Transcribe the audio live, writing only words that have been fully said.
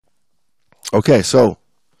Okay, so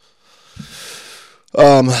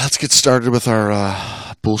let's get started with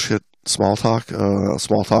our bullshit small talk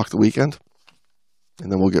the weekend,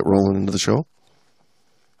 and then we'll get rolling into the show.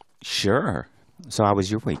 Sure. So how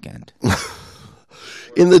was your weekend?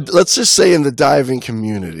 Let's just say in the diving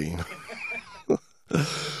community,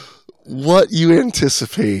 what you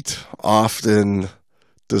anticipate often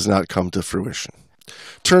does not come to fruition.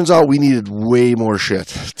 Turns out we needed way more shit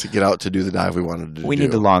to get out to do the dive we wanted to do. We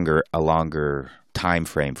need a longer time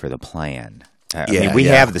frame for the plan. I mean, we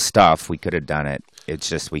have the stuff. We could have done it. It's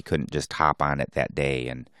just we couldn't just hop on it that day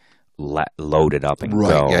and load it up and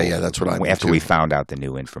go. Yeah, that's what I mean. After we found out the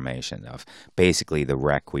new information of basically the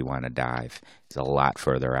wreck we want to dive is a lot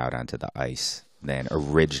further out onto the ice than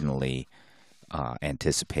originally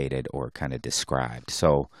anticipated or kind of described.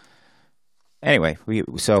 So anyway, we had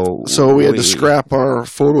to scrap our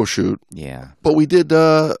photo shoot. Yeah, but we did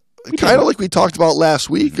kind of like we talked about last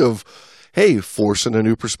week of, hey, forcing a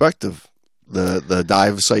new perspective. The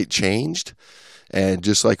dive site changed, and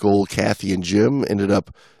just like old Kathy and Jim ended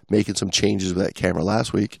up making some changes with that camera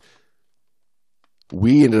last week,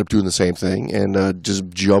 we ended up doing the same thing and just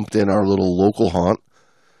jumped in our little local haunt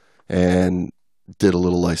and did a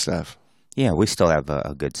little ice dive. Yeah, we still have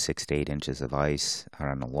a good 6 to 8 inches of ice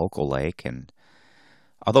on a local lake, and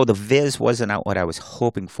although the viz wasn't out what I was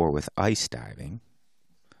hoping for with ice diving,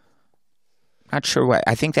 not sure why.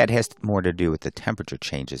 I think that has more to do with the temperature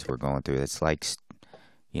changes we're going through. It's like,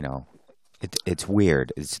 it's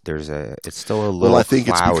weird. It's still a little. Well, I think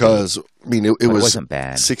cloudy, it's because it wasn't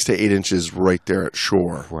bad. 6 to 8 inches right there at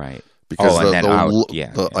shore, right? Because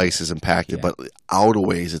the ice is impacted, but out a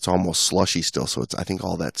ways it's almost slushy still. So I think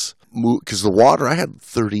all that's because the water. I had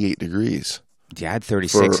 38 degrees. Yeah, I had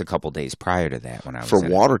 36 a couple days prior to that when I was for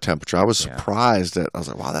water temperature. I was surprised that I was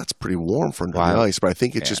like, wow, that's pretty warm for dry ice. But I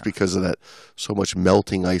think it's just because of that so much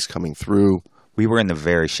melting ice coming through. We were in the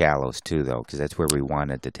very shallows too, though, because that's where we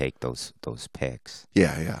wanted to take those pics.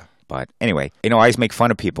 Yeah. But anyway, I always make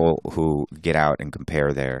fun of people who get out and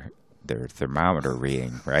compare their thermometer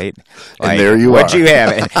reading, right? Like, and there you are. What you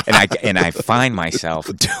have, and I find myself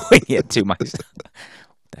doing it to myself.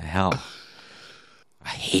 What the hell? I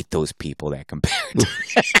hate those people that compare it.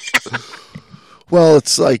 Well,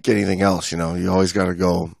 it's like anything else, you always got to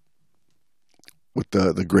go with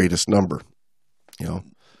the greatest number,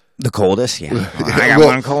 The coldest, yeah. I got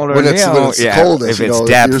one colder. When it's coldest, if it's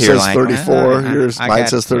depth, yours says 34, mine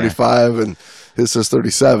says 35, and his says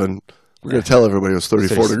 37. We're going to tell everybody it was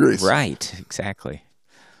 34 degrees. Right, exactly.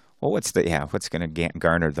 Well, what's going to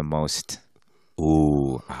garner the most?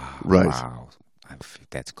 Ooh, right. Wow,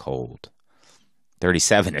 that's cold.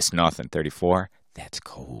 37 is nothing. 34, that's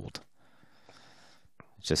cold.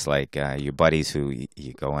 It's just like your buddies who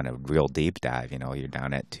you go on a real deep dive. You're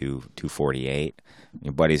down at 248.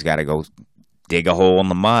 Your buddy's got to go dig a hole in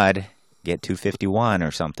the mud, get 251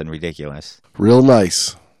 or something ridiculous. Real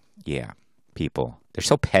nice. Yeah, people. They're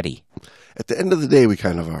so petty. At the end of the day, we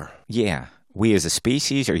kind of are. Yeah. We as a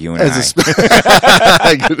species or you and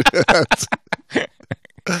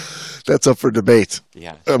That's up for debate.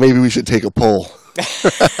 Yeah. Maybe we should take a poll.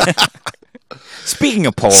 Speaking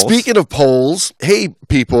of polls, hey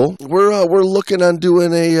people, we're looking on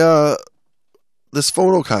doing this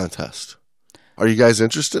photo contest. Are you guys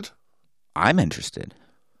interested? I'm interested,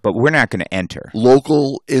 but we're not going to enter.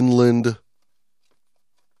 Local inland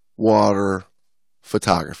water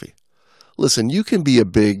photography. Listen, you can be a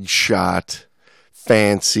big shot,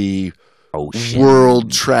 fancy, world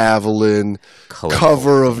traveling,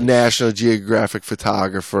 cover of National Geographic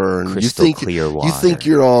photographer, and clear water. You think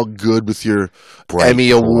you're all good with your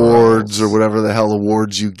Emmy Awards or whatever the hell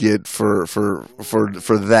awards you get for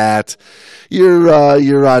that.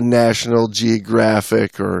 You're on National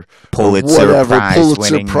Geographic or Pulitzer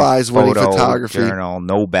Prize winning photography, journal,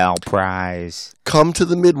 Nobel Prize. Come to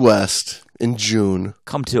the Midwest in June.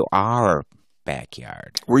 Come to our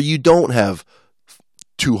backyard where you don't have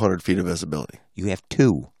 200 feet of visibility. You have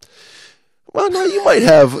 2. Well, no, you might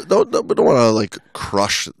have. Don't want to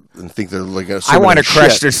crush and think they're like. I want to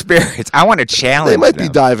crush their spirits. I want to challenge. They might be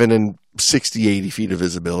diving in 60, 80 feet of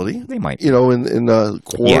visibility. They might, in the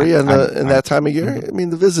quarry in that time of year. Mm-hmm. I mean,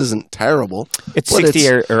 the viz isn't terrible. It's 60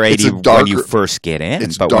 or 80 when you first get in,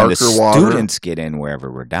 but when the students get in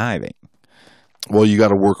wherever we're diving. Well, you got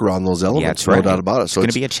to work around those elements, no doubt about it. So it's going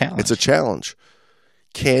to be a challenge. It's a challenge.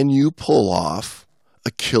 Can you pull off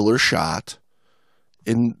a killer shot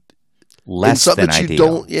in something that you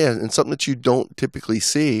don't? Yeah, in something that you don't typically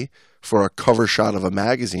see for a cover shot of a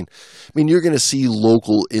magazine. I mean, you're going to see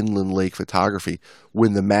local inland lake photography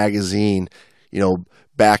when the magazine,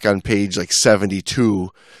 back on page 72,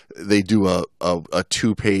 they do a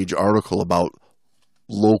 2-page article about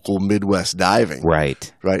local Midwest diving.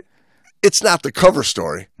 Right. Right. It's not the cover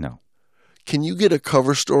story. No. Can you get a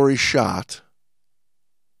cover story shot?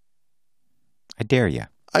 I dare you.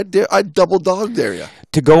 I double dog dare you.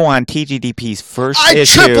 To go on TGDP's first I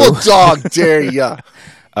issue triple dog dare you.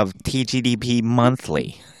 of TGDP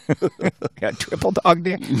Monthly. Yeah, triple dog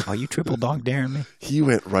dare? Oh, you triple dog daring me? He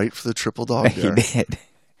went right for the triple dog He dare. did.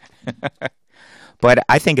 But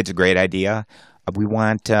I think it's a great idea. We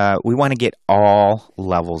want to get all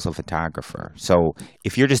levels of photographer. So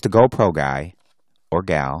if you're just a GoPro guy or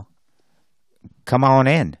gal, come on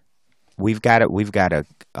in. We've got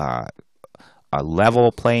a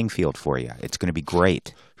level playing field for you. It's going to be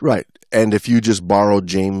great. Right. And if you just borrowed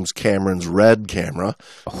James Cameron's Red camera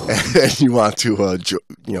and you want to,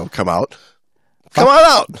 come out, come on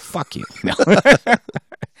out. Fuck you. No.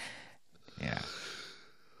 Yeah.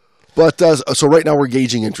 But so right now we're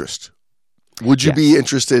gauging interest. Would you Yes. be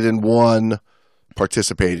interested in one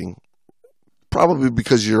participating? Probably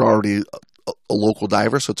because you're already a local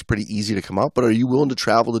diver, so it's pretty easy to come out. But are you willing to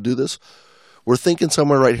travel to do this? We're thinking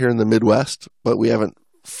somewhere right here in the Midwest, but we haven't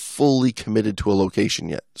fully committed to a location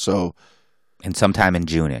yet. So, And sometime in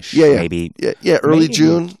June-ish. yeah. Maybe. Yeah, early maybe-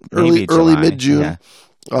 June, maybe early July, mid-June.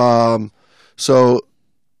 yeah. So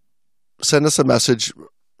send us a message.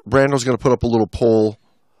 Brando's going to put up a little poll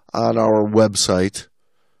on our website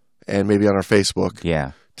and maybe on our Facebook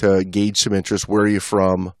Yeah. to gauge some interest. Where are you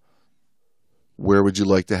from? Where would you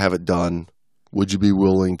like to have it done? Would you be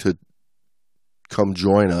willing to come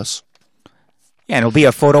join us? Yeah, and it'll be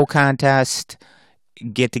a photo contest,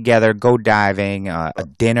 get together, go diving, a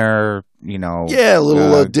dinner, Yeah, a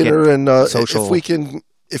little dinner get and social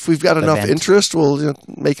if we've got enough event. interest, we'll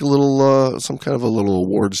make a little some kind of a little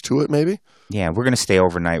awards to it, maybe. Yeah, we're going to stay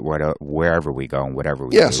overnight wherever we go and whatever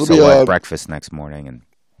we Yeah, do. so So it'll we'll be, have breakfast next morning. And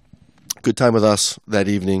Good time with us that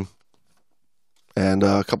evening, and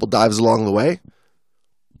a couple dives along the way.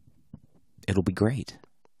 it'll be great.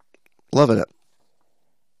 Loving it.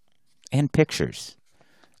 And pictures.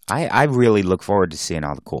 I really look forward to seeing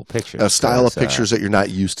all the cool pictures. A style of because, pictures that you're not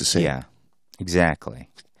used to seeing. Yeah, exactly.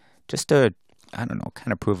 Just to, I don't know,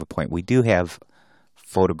 kind of prove a point. We do have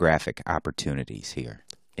photographic opportunities here.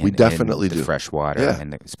 We definitely in do. the freshwater, Yeah.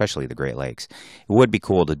 and especially the Great Lakes. It would be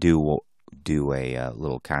cool to do a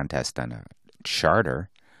little contest on a charter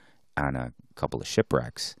on a couple of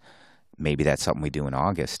shipwrecks. Maybe that's something we do in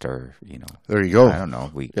August, or There you go. I don't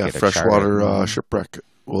know. We Yeah, get a freshwater charter. shipwreck.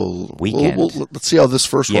 Weekend. Let's see how this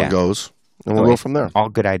first Yeah. one goes, and we'll go from there. All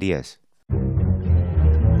good ideas.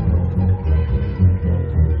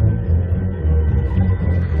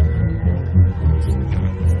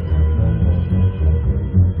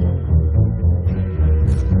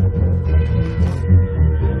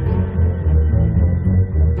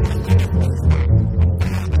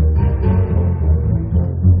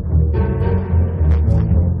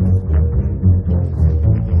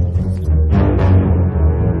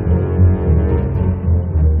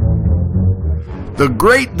 The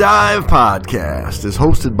Great Dive Podcast is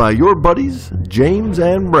hosted by your buddies, James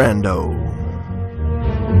and Brando.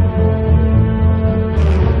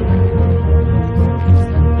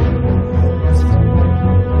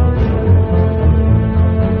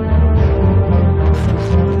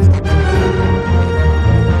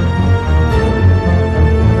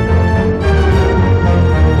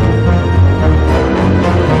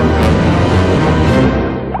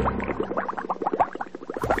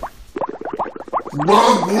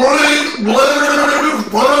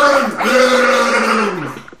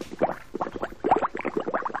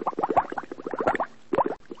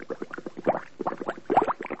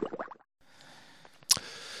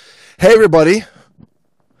 Hey everybody,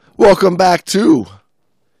 welcome back to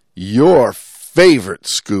your favorite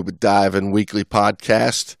scuba diving weekly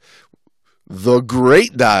podcast, The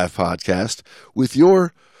Great Dive Podcast, with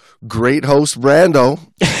your great host Brando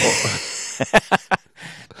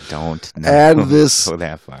Don't and this go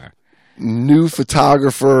that far. new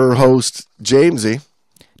photographer host Jamesy.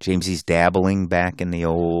 Jamesy's dabbling back in the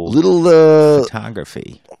old Little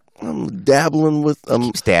photography. I'm dabbling with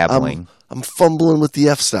Keeps dabbling. I'm fumbling with the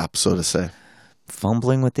f-stop, so to say.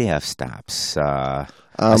 Fumbling with the f-stops.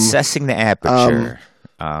 Assessing the aperture.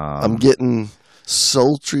 I'm getting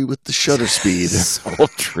sultry with the shutter speed.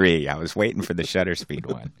 Sultry. I was waiting for the shutter speed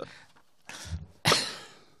one.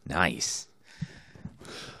 Nice.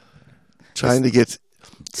 Trying to get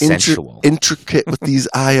Sensual. intricate with these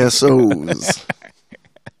ISOs.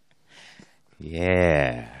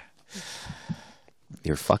 Yeah.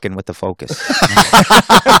 You're fucking with the focus.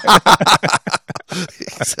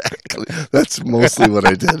 Exactly. That's mostly what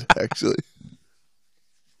I did, actually.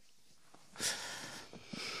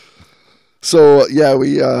 So yeah,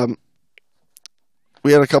 we had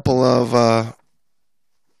a couple of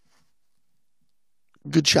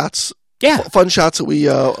good shots, fun shots that we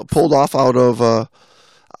pulled off out of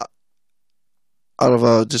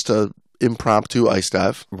just a impromptu ice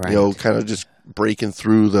dive. Right. You know, kind of just breaking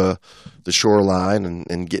through the shoreline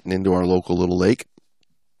and getting into our local little lake.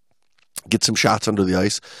 Get some shots under the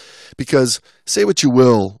ice, because say what you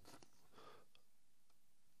will,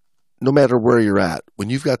 no matter where you're at, when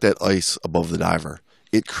you've got that ice above the diver,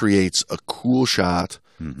 it creates a cool shot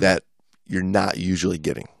that you're not usually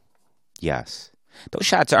getting. Yes. Those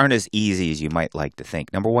shots aren't as easy as you might like to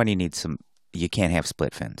think. Number one, you can't have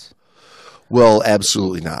split fins. Well,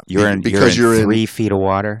 absolutely not. You're in 3 feet of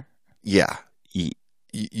water. Yeah.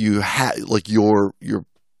 You have, like, your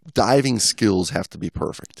diving skills have to be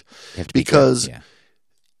perfect. Because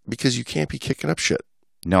you can't be kicking up shit.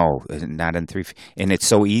 No, not in 3 feet. And it's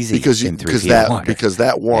so easy in 3 feet of water. Because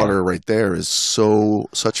that water right there is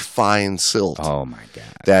such fine silt. Oh, my God.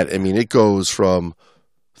 That, I mean, it goes from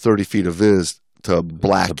 30 feet of viz to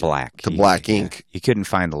black ink. You couldn't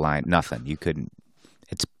find the line. Nothing. You couldn't.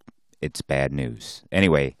 It's bad news.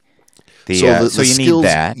 Anyway, so you skills, need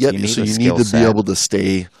that. Yep, so you need to be able to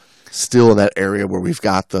stay still in that area where we've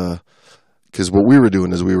got because what we were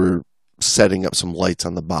doing is we were setting up some lights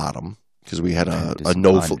on the bottom, because we had a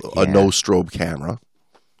no strobe camera,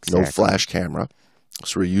 no flash camera.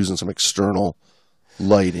 So we're using some external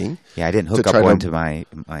lighting. Yeah, I didn't hook up one to my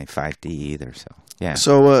 5D either. So yeah.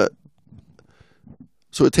 So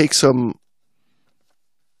it takes some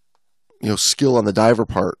skill on the diver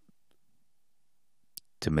part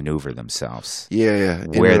to maneuver themselves. Yeah,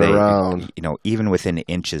 where they around. Even within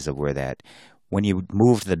inches of when you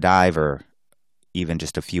moved the diver, even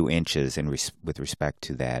just a few inches, with respect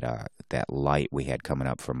to that light we had coming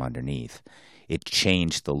up from underneath, it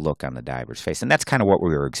changed the look on the diver's face, and that's kind of what we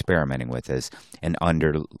were experimenting with, is an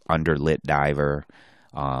underlit diver,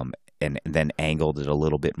 and then angled it a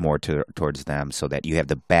little bit more towards them, so that you have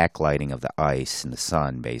the backlighting of the ice and the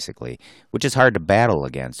sun, basically, which is hard to battle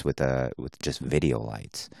against with just video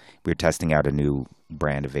lights. We were testing out a new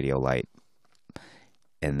brand of video light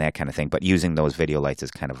and that kind of thing, but using those video lights as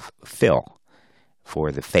kind of fill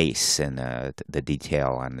for the face and the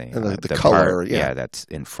detail on the color, part, that's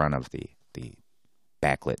in front of the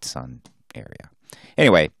backlit sun area.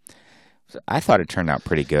 Anyway, I thought it turned out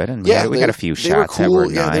pretty good, and we got a few shots that were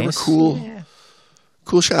nice. Yeah, they were cool. Yeah.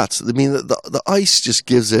 Cool shots. I mean, the ice just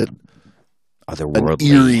gives it an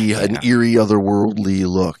eerie, otherworldly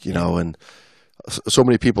look, and so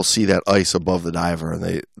many people see that ice above the diver, and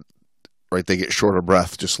they get short of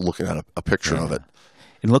breath just looking at a picture of it.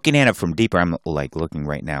 And looking at it from deeper, I'm like looking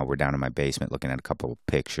right now. We're down in my basement looking at a couple of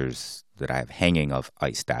pictures that I have hanging of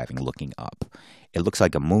ice diving, looking up. It looks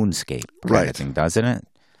like a moonscape kind of thing, doesn't it?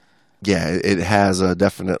 Yeah, it has a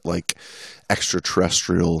definite, like,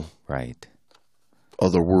 extraterrestrial,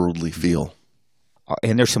 otherworldly feel.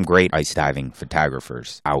 And there's some great ice diving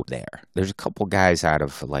photographers out there. There's a couple guys out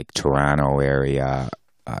of, like, Toronto area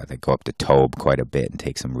that go up to Tobe quite a bit and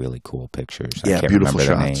take some really cool pictures. Yeah, I can't beautiful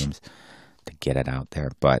remember shots. their names to get it out there.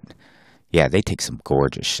 But, yeah, they take some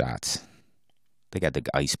gorgeous shots. They got the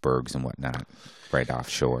icebergs and whatnot right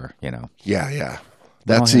offshore, Yeah.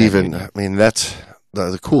 That's that's...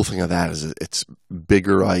 The cool thing of that is it's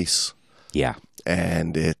bigger ice. Yeah.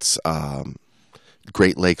 And it's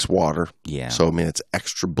Great Lakes water. Yeah. So, I mean, it's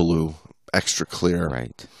extra blue, extra clear.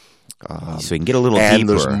 Right. So you can get a little deeper. And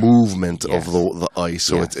there's movement of the ice.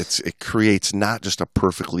 So it creates not just a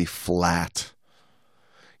perfectly flat,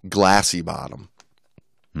 glassy bottom,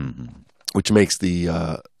 which makes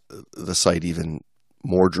the site even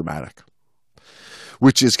more dramatic.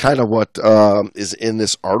 Which is kind of what is in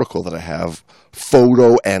this article that I have,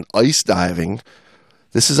 Photo and Ice Diving.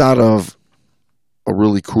 This is out of a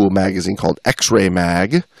really cool magazine called X-Ray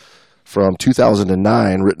Mag from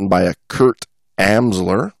 2009, written by a Kurt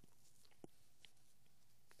Amsler.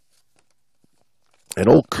 And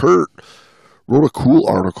old Kurt wrote a cool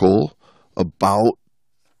article about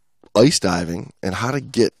ice diving and how to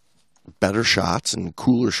get better shots and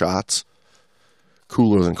cooler shots,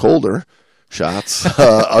 cooler than colder shots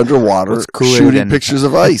underwater, shooting pictures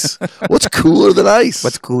of ice. What's cooler than ice?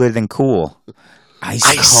 What's cooler than cool? Ice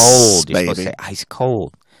cold. You're supposed to say ice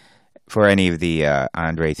cold. For any of the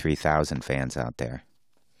Andre 3000 fans out there.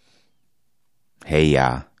 Hey,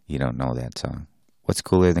 you don't know that song. What's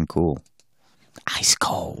cooler than cool? Ice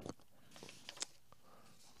cold.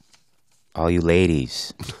 All you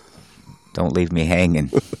ladies, don't leave me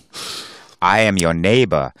hanging. I am your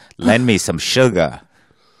neighbor. Lend me some sugar.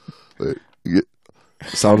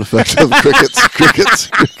 Sound effect of crickets.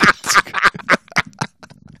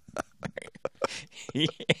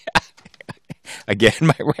 Again,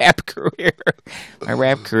 my rap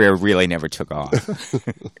career really never took off.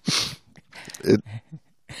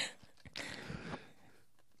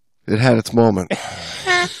 It had its moment.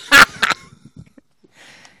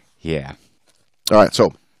 Yeah. All right,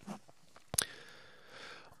 so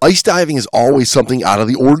ice diving is always something out of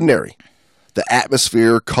the ordinary. The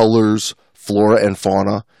atmosphere, colors, flora, and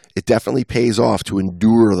fauna, it definitely pays off to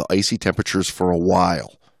endure the icy temperatures for a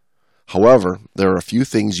while. However, there are a few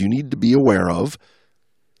things you need to be aware of.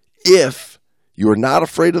 If you are not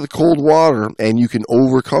afraid of the cold water and you can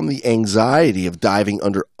overcome the anxiety of diving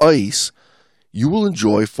under ice, you will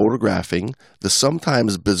enjoy photographing the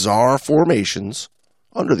sometimes bizarre formations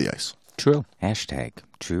under the ice. True. Hashtag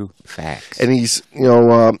true facts. And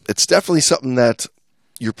it's definitely something that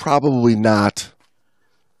you're probably not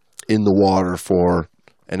in the water for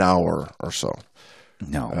an hour or so.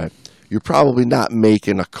 No. Right? You're probably not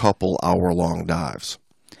making a couple hour-long dives.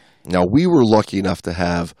 Now, we were lucky enough to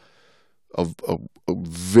have a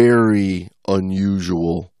very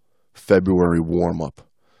unusual February warm-up.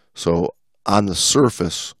 So on the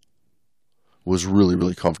surface was really,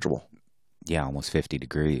 really comfortable. Yeah, almost 50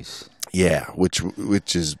 degrees. Yeah, which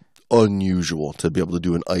is unusual to be able to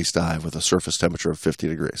do an ice dive with a surface temperature of 50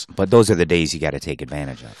 degrees. But those are the days you got to take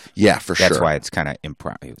advantage of. Yeah, for sure. That's why it's kind of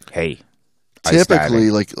impromptu. Hey, typically,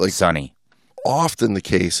 like sunny. Often the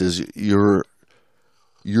case is you're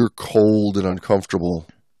cold and uncomfortable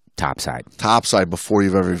topside before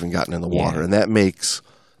you've ever even gotten in the water, and that makes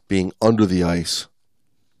being under the ice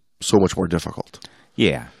so much more difficult.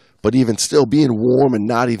 Yeah. But even still, being warm and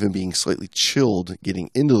not even being slightly chilled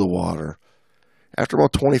getting into the water, after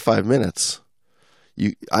about 25 minutes,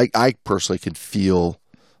 I personally could feel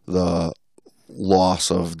the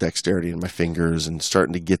loss of dexterity in my fingers and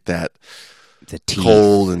starting to get that the teeth.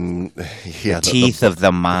 Cold and the teeth of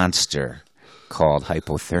the monster called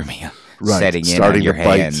hypothermia. Right. Setting Starting in on your to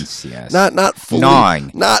bite. hands. Yes. Not fully,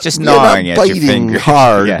 gnawing. Not just not gnawing at your biting finger.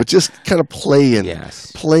 hard, Yeah. but just kind of playing.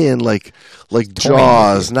 Yes. Playing like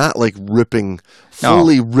Jaws, not like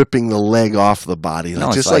fully ripping the leg off the body. Like,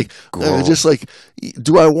 No, just it's just like,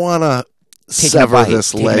 do I want to sever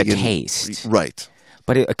this leg? Taking a taste. Right.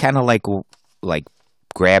 But it kind of like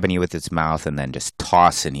grabbing you with its mouth and then just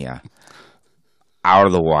tossing you out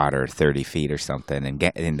of the water 30 feet or something,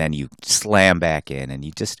 and then you slam back in, and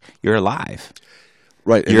you're alive.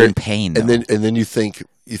 Right. You're in pain, though. And then you think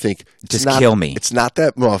just kill me. It's not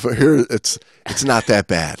that here. It's not that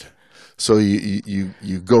bad. So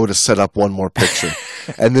you go to set up one more picture,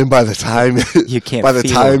 and then by the time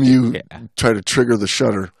you try to trigger the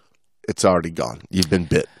shutter, it's already gone. You've been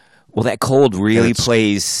bit. Well, that cold really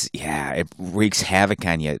plays. Yeah, it wreaks havoc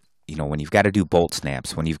on you. You know, when you've got to do bolt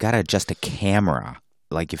snaps, when you've got to adjust a camera,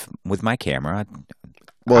 like with my camera.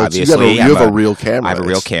 Well, obviously, you have a real camera. I have a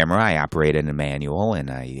real camera. I operate in a manual, and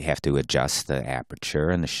I have to adjust the aperture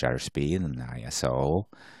and the shutter speed and the ISO.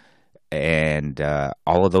 And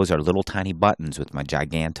all of those are little tiny buttons with my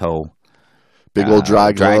Giganto. Big old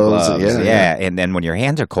dry gloves. Yeah. And then when your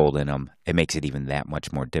hands are cold in them, it makes it even that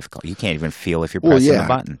much more difficult. You can't even feel if you're pressing the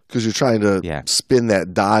button. Because you're trying to spin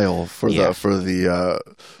that dial for the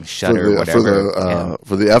shutter, whatever.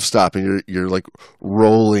 For the f-stop, and you're like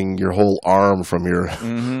rolling your whole arm from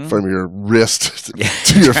your wrist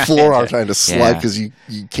to your forearm, trying to slide because you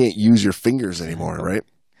can't use your fingers anymore, right?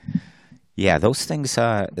 Yeah, those things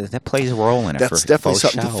that plays a role in it. That's definitely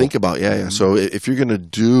something to think about. Yeah. So if you're going to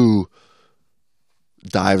do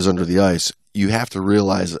dives under the ice, you have to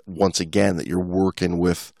realize once again that you're working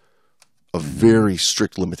with a very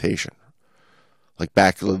strict limitation. Like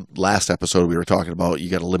back the last episode we were talking about, you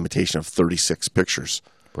got a limitation of 36 pictures.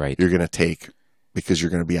 Right. You're going to take because you're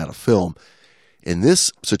going to be out of film. In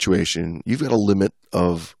this situation, you've got a limit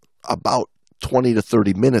of about 20 to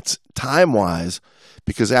 30 minutes time-wise,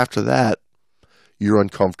 because after that, you're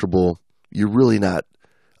uncomfortable. You're really not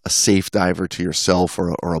a safe diver to yourself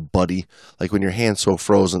or a buddy. Like when your hand's so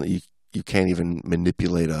frozen that you can't even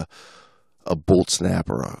manipulate a bolt snap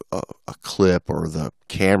or a clip or the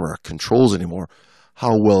camera controls anymore,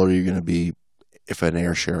 how well are you going to be if an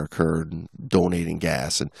air share occurred and donating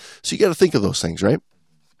gas? And so you got to think of those things, right?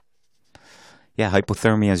 Yeah,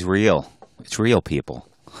 hypothermia is real. It's real, people.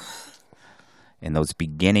 And those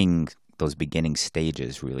beginning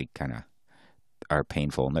stages really kind of are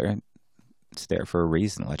painful, and it's there for a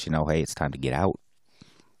reason to let you know, hey, it's time to get out.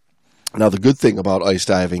 Now, the good thing about ice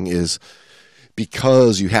diving is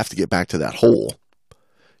because you have to get back to that hole,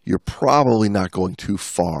 you're probably not going too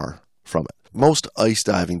far from it. Most ice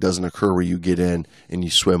diving doesn't occur where you get in and you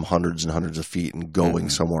swim hundreds and hundreds of feet and going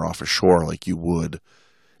somewhere off a shore like you would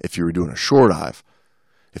if you were doing a shore dive.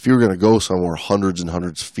 If you were going to go somewhere hundreds and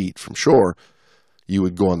hundreds of feet from shore, you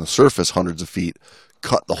would go on the surface hundreds of feet,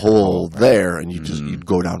 cut the hole there, and you'd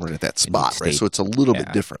go down right at that spot, right? So it's a little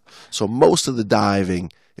bit different. So most of the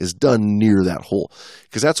diving is done near that hole,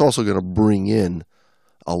 because that's also going to bring in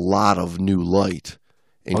a lot of new light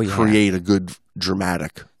and create a good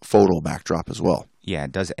dramatic photo backdrop as well. Yeah,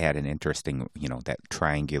 it does add an interesting, that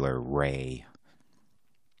triangular ray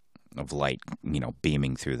of light,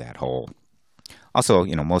 beaming through that hole. Also,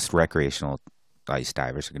 most recreational ice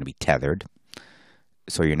divers are going to be tethered.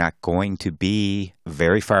 So you're not going to be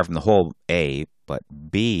very far from the hole, A, but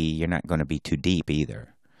B, you're not going to be too deep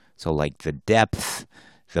either. So like the depth,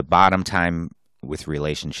 the bottom time with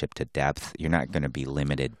relationship to depth, you're not going to be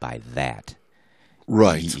limited by that.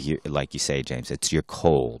 Right. Like you say, James, you're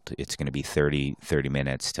cold. It's going to be 30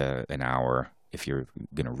 minutes to an hour if you're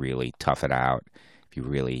going to really tough it out. If you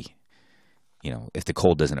really, if the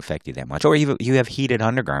cold doesn't affect you that much. Or you have heated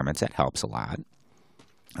undergarments, that helps a lot.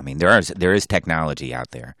 I mean, there is technology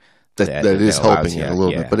out there that is helping it a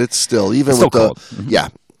little bit, but it's still even with cold.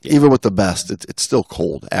 Even with the best, it's still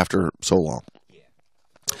cold after so long.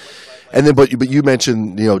 And then, but you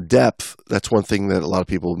mentioned depth. That's one thing that a lot of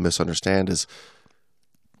people misunderstand is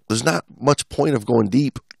there's not much point of going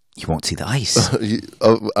deep. You won't see the ice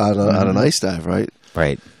on an ice dive, right?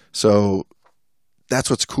 Right. So that's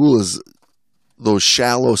what's cool is those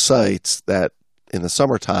shallow sites that in the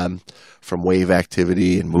summertime from wave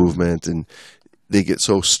activity and movement, and they get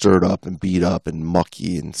so stirred up and beat up and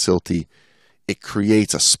mucky and silty, it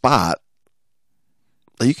creates a spot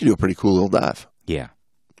that you can do a pretty cool little dive. Yeah.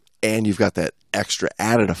 And you've got that extra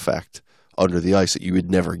added effect under the ice that you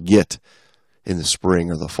would never get in the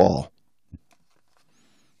spring or the fall.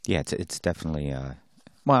 Yeah, it's definitely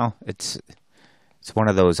it's one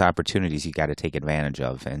of those opportunities you got to take advantage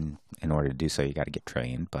of, and in order to do so, you got to get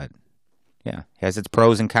trained. But yeah, it has its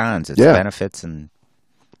pros and cons, its benefits, and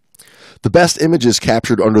the best images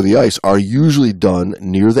captured under the ice are usually done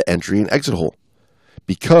near the entry and exit hole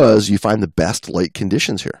because you find the best light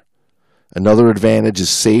conditions here. Another advantage is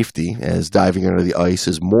safety, as diving under the ice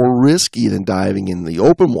is more risky than diving in the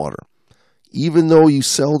open water, even though you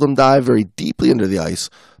seldom dive very deeply under the ice,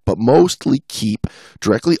 but mostly keep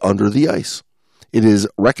directly under the ice. It is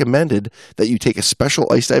recommended that you take a special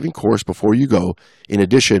ice diving course before you go. In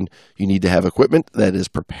addition, you need to have equipment that is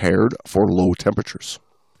prepared for low temperatures.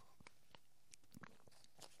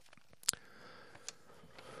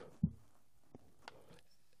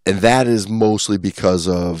 And that is mostly because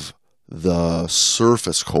of the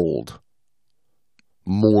surface cold,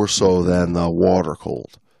 more so than the water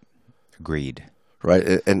cold. Agreed.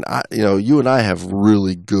 Right? And you and I have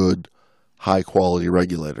really good, high-quality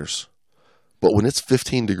regulators. But when it's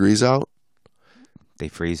 15 degrees out, they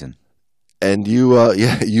freezing. And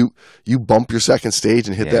you bump your second stage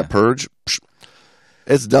and hit that purge,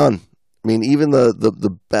 it's done. I mean, even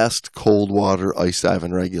the best cold water ice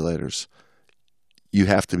diving regulators, you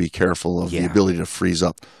have to be careful of the ability to freeze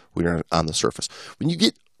up when you're on the surface. When you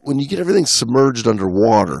get everything submerged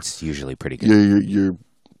underwater, it's usually pretty good. You're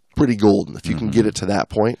pretty golden if you can get it to that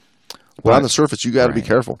point. But on the surface, you got to be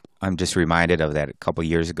careful. I'm just reminded of that a couple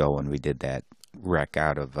years ago when we did that wreck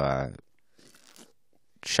out of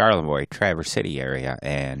Charlevoix, Traverse City area,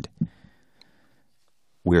 and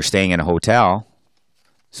we were staying in a hotel,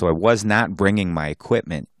 so I was not bringing my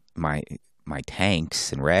equipment, my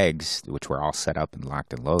tanks and regs, which were all set up and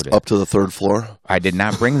locked and loaded. Up to the third floor? I did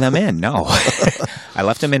not bring them in, no. I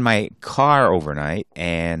left them in my car overnight,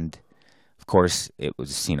 and of course it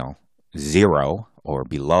was, 0 or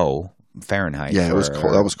below Fahrenheit. Yeah, it was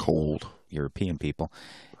cold. That was cold. European people.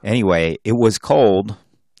 Anyway, it was cold,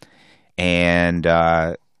 and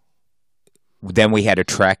then we had to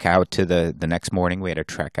trek out to the next morning. We had to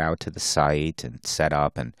trek out to the site and set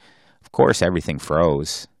up, and of course everything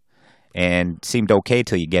froze, and seemed okay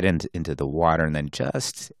till you get into the water, and then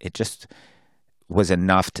it just was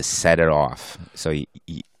enough to set it off. So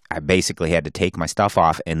I basically had to take my stuff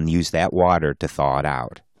off and use that water to thaw it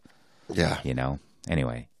out. Yeah.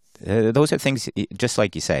 Anyway. Those are things, just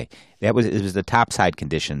like you say. It was the topside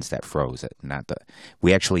conditions that froze it, not the.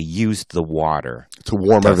 We actually used the water to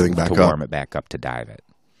warm everything back up. To warm it back up to dive it.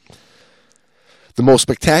 The most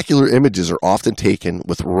spectacular images are often taken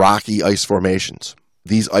with rocky ice formations.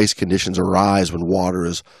 These ice conditions arise when water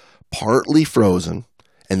is partly frozen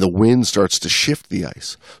and the wind starts to shift the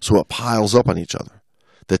ice, so it piles up on each other.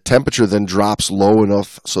 The temperature then drops low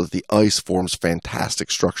enough so that the ice forms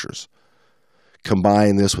fantastic structures.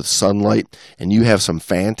 Combine this with sunlight, and you have some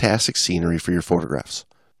fantastic scenery for your photographs.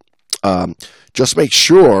 Just make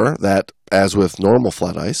sure that, as with normal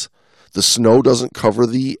flat ice, the snow doesn't cover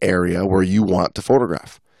the area where you want to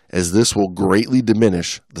photograph. as this will greatly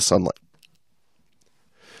diminish the sunlight,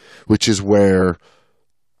 which is where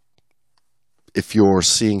if you're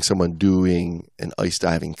seeing someone doing an ice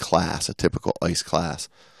diving class, a typical ice class,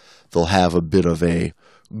 they'll have a bit of a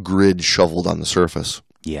grid shoveled on the surface.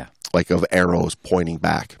 Yeah. Like of arrows pointing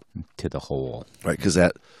back. To the hole. Right, because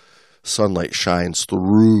that sunlight shines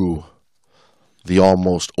through the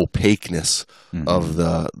almost opaqueness of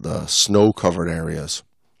the snow-covered areas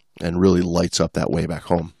and really lights up that way back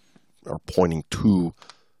home, or pointing to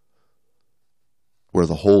where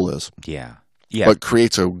the hole is. Yeah. Yeah. But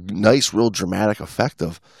creates a nice, real dramatic effect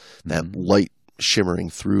of that light shimmering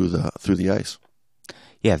through the ice.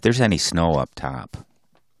 Yeah, if there's any snow up top,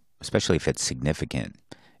 especially if it's significant,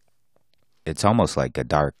 it's almost like a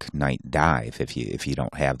dark night dive if you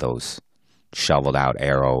don't have those shoveled out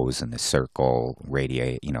arrows and the circle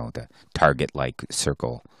the target like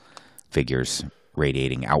circle figures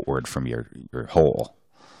radiating outward from your hole.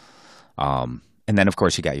 And then, of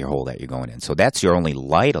course, you got your hole that you're going in. So that's your only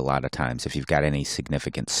light a lot of times if you've got any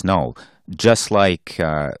significant snow. Just like,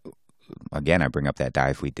 again, I bring up that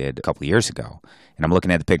dive we did a couple of years ago. And I'm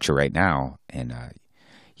looking at the picture right now. And,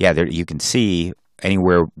 there you can see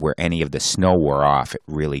anywhere where any of the snow wore off, it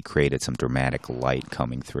really created some dramatic light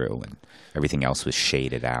coming through. And everything else was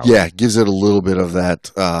shaded out. Yeah, it gives it a little bit of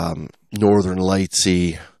that northern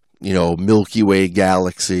lightsy, Milky Way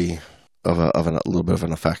galaxy of a little bit of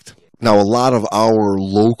an effect. Now, a lot of our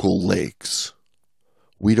local lakes,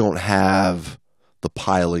 we don't have the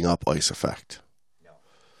piling up ice effect,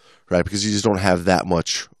 right? Because you just don't have that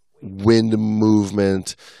much wind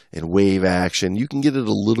movement and wave action. You can get it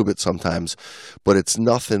a little bit sometimes, but it's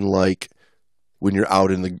nothing like when you're out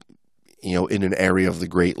in in an area of the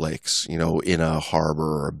Great Lakes, in a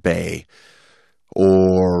harbor or a bay,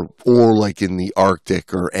 or like in the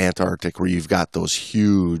Arctic or Antarctic where you've got those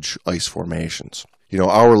huge ice formations.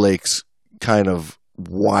 Our lakes kind of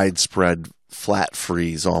widespread flat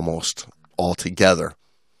freeze almost altogether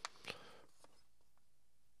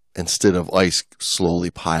instead of ice slowly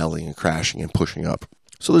piling and crashing and pushing up.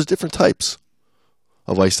 So there's different types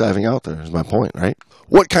of ice diving out there, is my point, right?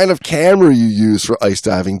 What kind of camera you use for ice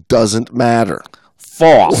diving doesn't matter.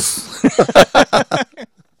 False.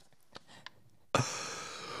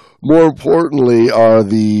 More importantly are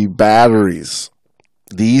the batteries.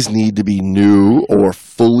 These need to be new or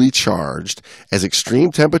fully charged, as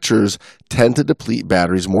extreme temperatures tend to deplete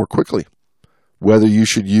batteries more quickly. Whether you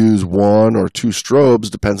should use 1 or 2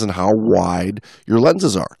 strobes depends on how wide your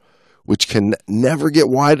lenses are, which can never get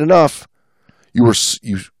wide enough. You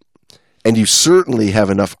certainly have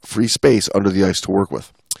enough free space under the ice to work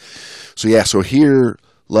with. So here,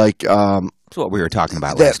 like that's what we were talking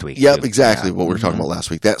about last week. Yep, exactly what we were talking about last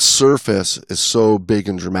week. That surface is so big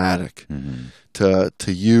and dramatic. To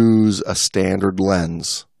use a standard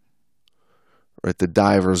lens, right? The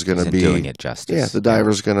diver's going to be doing it justice. Yeah, the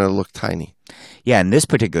diver's going to look tiny. Yeah, in this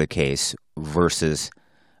particular case versus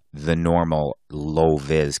the normal low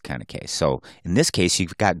vis kind of case. So in this case,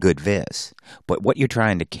 you've got good vis, but what you're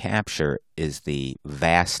trying to capture is the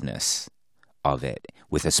vastness of it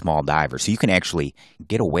with a small diver. So you can actually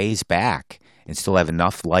get a ways back and still have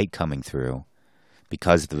enough light coming through,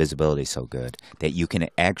 because the visibility is so good, that you can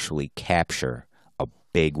actually capture a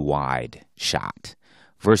big, wide shot.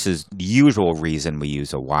 Versus the usual reason we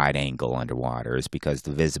use a wide angle underwater is because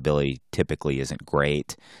the visibility typically isn't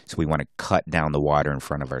great. So we want to cut down the water in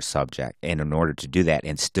front of our subject. And in order to do that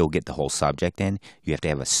and still get the whole subject in, you have to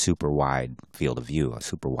have a super wide field of view, a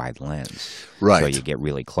super wide lens. Right. So you get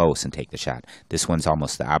really close and take the shot. This one's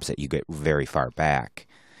almost the opposite. You get very far back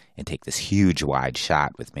and take this huge wide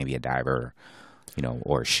shot with maybe a diver,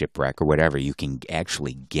 or a shipwreck or whatever. You can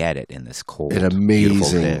actually get it in this cold, an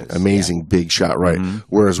amazing big shot, right?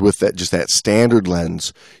 Whereas with that standard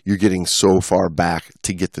lens, you're getting so far back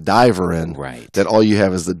to get the diver in, right, that all you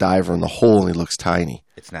have is the diver in the hole, and he looks tiny.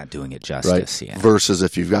 It's not doing it justice, right? Yeah. Versus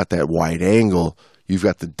if you've got that wide angle, you've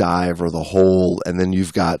got the diver, the hole, and then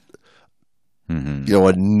you've got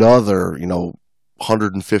another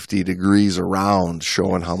 150 degrees around,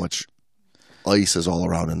 showing how much ice is all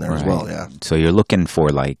around in there as well. Yeah. So you're looking for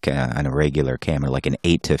on a regular camera, like an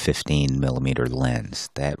 8 to 15 millimeter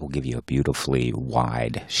lens that will give you a beautifully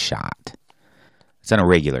wide shot. It's on a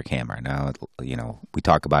regular camera. Now, we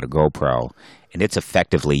talk about a GoPro, and it's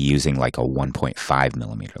effectively using like a 1.5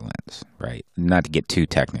 millimeter lens, right? Not to get too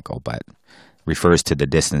technical, but refers to the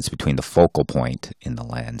distance between the focal point in the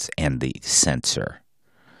lens and the sensor.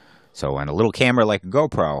 So on a little camera like a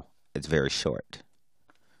GoPro, it's very short.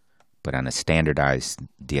 But on a standardized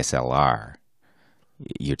DSLR,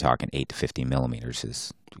 you're talking 8 to 15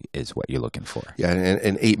 millimeters is what you're looking for. Yeah,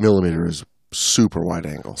 and 8 millimeter is super wide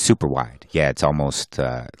angle. Super wide. Yeah, it's almost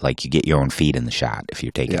like you get your own feet in the shot if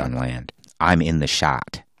you're taking on land. I'm in the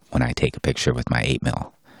shot when I take a picture with my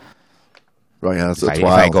 8mm. Right, yeah, If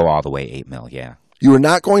I go all the way 8mm, yeah. You are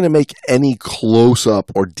not going to make any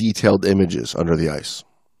close-up or detailed images under the ice.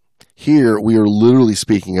 Here, we are literally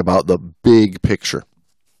speaking about the big picture.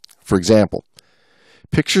 For example,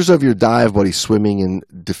 pictures of your dive buddy swimming in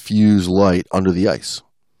diffuse light under the ice,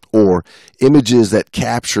 or images that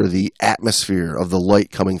capture the atmosphere of the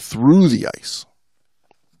light coming through the ice.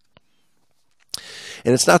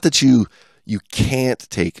 And it's not that you can't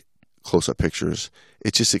take close-up pictures.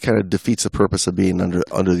 It's just it kind of defeats the purpose of being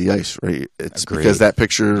under the ice, right? It's Agreed. because that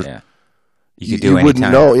picture you could do wouldn't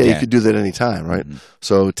anytime. know. Yeah, you could do that anytime, right? Mm-hmm.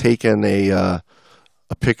 So taking a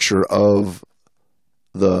picture of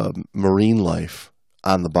the marine life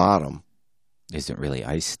on the bottom isn't really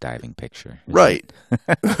ice diving picture, right?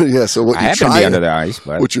 Yeah. So what I you're happen to trying be under the ice,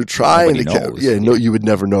 but what you're trying to knows. no, you would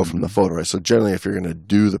never know from the photo, right? So generally, if you're going to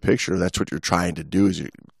do the picture, that's what you're trying to do is you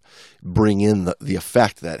bring in the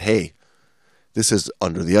effect that, hey, this is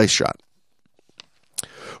under the ice shot.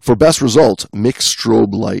 For best results, mix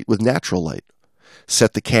strobe light with natural light.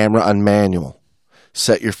 Set the camera on manual.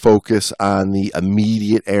 Set your focus on the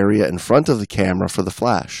immediate area in front of the camera for the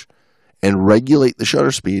flash. And regulate the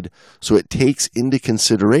shutter speed so it takes into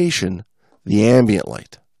consideration the ambient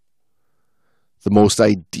light. The most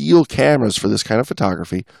ideal cameras for this kind of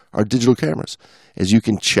photography are digital cameras, as you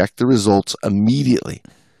can check the results immediately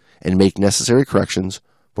and make necessary corrections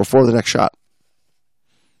before the next shot.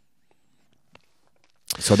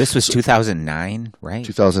 So this was 2009, right?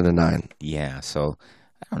 2009. Yeah, so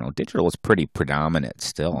I don't know. Digital was pretty predominant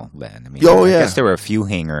still then. I mean, Oh, I yeah. guess there were a few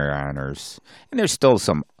hanger-oners, and there's still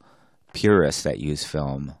some purists that use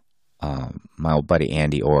film. My old buddy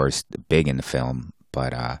Andy Orr is big into film,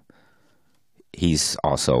 but he's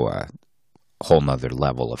also a whole nother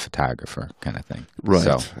level of photographer kind of thing. Right,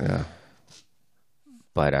 So, yeah.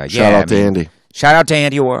 but Shout out to Andy. Shout out to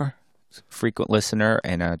Andy Orr, frequent listener,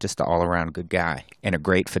 and just an all-around good guy and a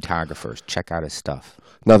great photographer. Check out his stuff.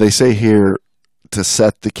 Now, they say here to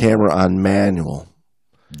set the camera on manual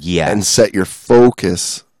Yeah, and set your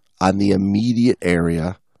focus on the immediate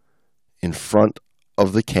area in front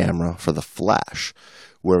of the camera for the flash.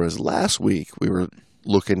 Whereas last week we were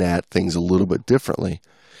looking at things a little bit differently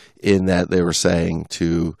in that they were saying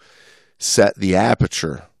to set the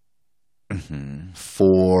aperture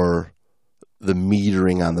for the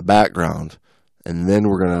metering on the background, and then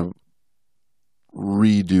we're going to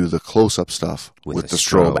redo the close-up stuff with the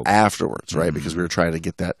strobe afterwards, right? Because we were trying to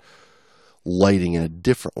get that lighting in a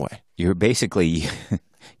different way. You're basically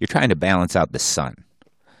you're trying to balance out the sun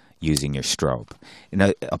using your strobe.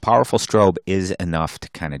 And a powerful strobe is enough to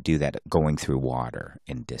kind of do that, going through water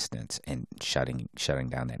in distance and shutting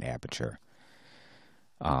down that aperture.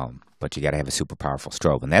 But you got to have a super powerful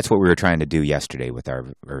strobe, and that's what we were trying to do yesterday with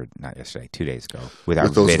not yesterday, 2 days ago, with our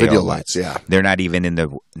those video lights. Yeah, they're not even in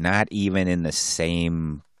the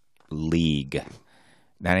same league,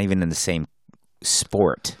 not even in the same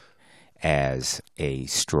sport as a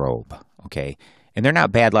strobe. Okay, and they're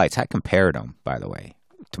not bad lights. I compared them, by the way,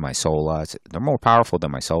 to my Solas. They're more powerful than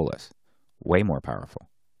my Solas, way more powerful,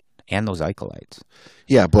 and those Ica lights.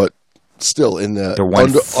 Yeah, but still in the They're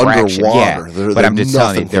one fraction, underwater. yeah. But I'm just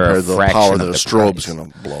telling you, they're a compared to the fraction power of that a the strobe's price.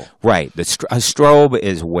 going to blow. Right. A strobe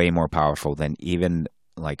is way more powerful than even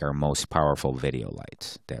like our most powerful video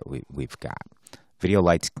lights that we've got. Video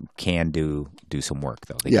lights can do some work,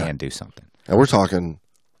 though. They can do something. And we're talking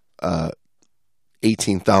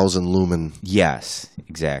 18,000 lumen. Yes,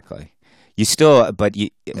 exactly. You still, but you,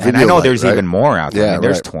 and I Video know light, there's right? even more out there. Yeah, I mean,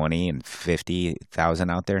 there's right. 20 and 50,000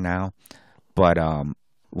 out there now. But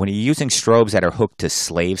when you're using strobes that are hooked to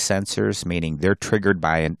slave sensors, meaning they're triggered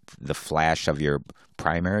by the flash of your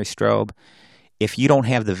primary strobe, if you don't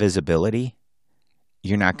have the visibility,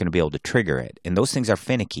 you're not going to be able to trigger it. And those things are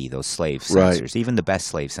finicky, those slave sensors. Right. Even the best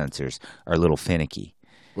slave sensors are a little finicky.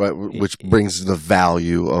 Right, which brings the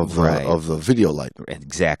value of the video light.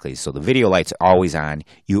 Exactly. So the video light's always on.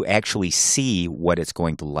 You actually see what it's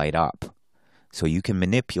going to light up. So you can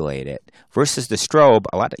manipulate it. Versus the strobe,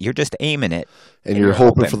 you're just aiming it. And you're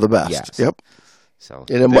hoping for the best. Yes. Yep. So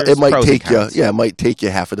And it might pros take and you, cons. it might take you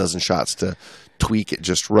half a dozen shots to tweak it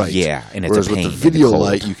just right. Yeah, and it's Whereas a pain with in the the video cold.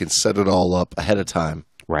 light, you can set it all up ahead of time.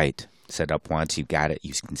 Right. Set up once, you got it.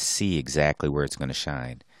 You can see exactly where it's going to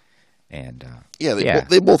shine. And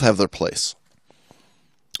They both have their place.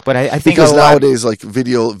 But I think Because a lot- nowadays, like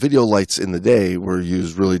video lights in the day were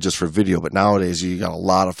used really just for video, but nowadays you got a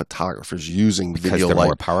lot of photographers using because video they're light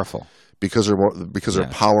more powerful. because they're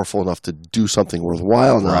powerful enough to do something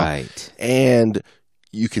worthwhile now. Right. And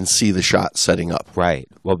you can see the shot setting up. Right.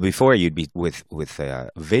 Well, before you'd be with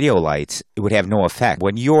video lights, it would have no effect.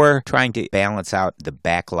 When you're trying to balance out the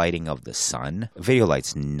backlighting of the sun, video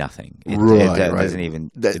light's nothing. It doesn't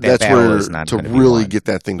even. That's where to really get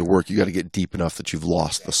that thing to work, you got to get deep enough that you've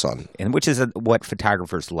lost the sun. And which is what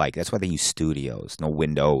photographers like. That's why they use studios, no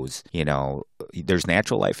windows. You know, there's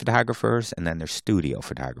natural light photographers, and then there's studio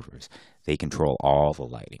photographers. They control all the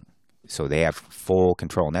lighting, so they have full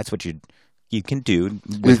control, and that's what you can do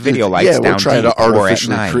with video lights down deep. Yeah, we're trying to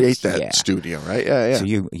artificially create create that studio, right? Yeah. So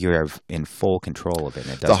you're in full control of it.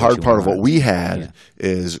 And it does the hard part of what we had Yeah.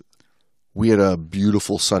 is we had a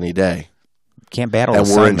beautiful sunny day. Can't battle and the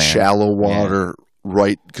we're sun, in man. shallow water,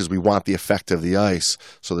 right? Because we want the effect of the ice.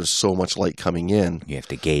 So there's so much light coming in. You have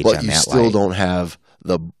to gauge but on you that still light. don't have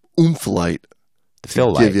the oomph light. The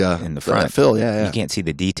fill give light you in the front. That fill, yeah. You can't see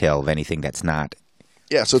the detail of anything that's not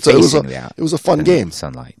Yeah, so it was a fun in game.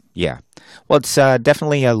 Sunlight. Yeah. Well, it's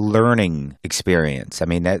definitely a learning experience. I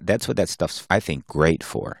mean, that's what that stuff's, I think, great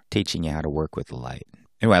for, teaching you how to work with the light.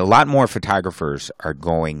 Anyway, a lot more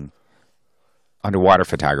underwater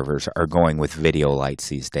photographers are going with video lights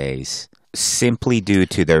these days, simply due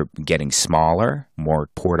to their getting smaller, more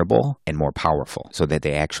portable, and more powerful, so that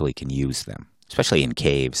they actually can use them, especially in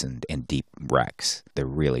caves and deep wrecks. They're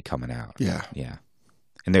really coming out. Yeah. Yeah.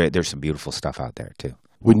 And there's some beautiful stuff out there, too.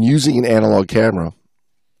 When using an analog camera,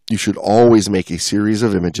 you should always make a series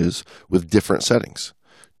of images with different settings.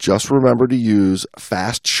 Just remember to use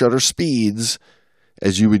fast shutter speeds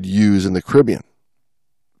as you would use in the Caribbean.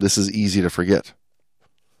 This is easy to forget.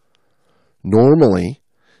 Normally,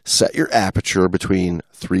 set your aperture between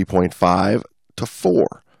 3.5 to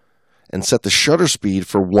 4 and set the shutter speed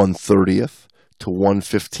for 1/30th to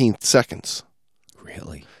 1/15th seconds.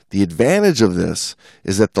 Really? The advantage of this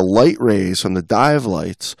is that the light rays from the dive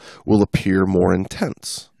lights will appear more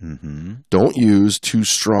intense. Mm-hmm. Don't use too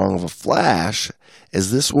strong of a flash,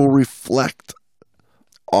 as this will reflect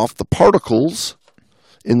off the particles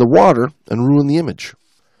in the water and ruin the image.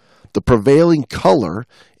 The prevailing color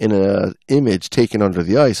in an image taken under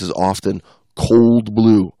the ice is often cold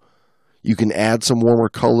blue. You can add some warmer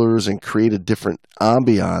colors and create a different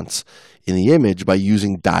ambiance in the image by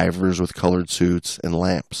using divers with colored suits and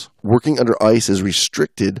lamps. Working under ice is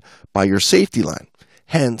restricted by your safety line.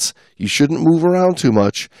 Hence, you shouldn't move around too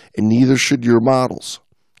much, and neither should your models,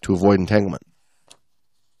 to avoid entanglement.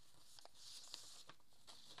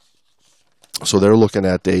 So they're looking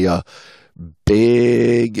at a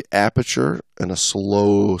big aperture and a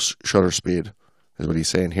slow shutter speed, is what he's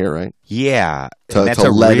saying here, right? Yeah, To that's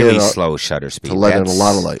a let really in slow shutter speed. To let in a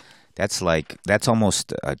lot of light. That's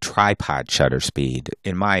almost a tripod shutter speed,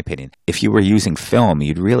 in my opinion. If you were using film,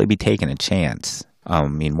 you'd really be taking a chance. I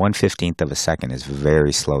mean, 1/15th of a second is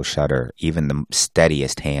very slow shutter. Even the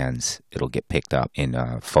steadiest hands, it'll get picked up in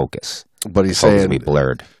focus. But he's The focus saying, will be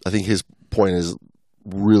blurred. I think his point is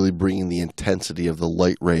really bringing the intensity of the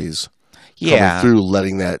light rays Yeah, coming through,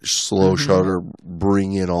 letting that slow shutter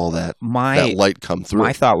bring in all that light come through.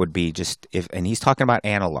 My thought would be and he's talking about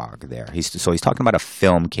analog there. He's talking about a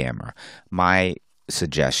film camera. My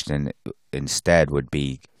suggestion instead would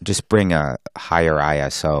be just bring a higher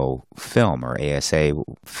ISO film or ASA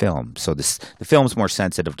film. So the film's more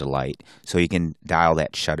sensitive to light, so you can dial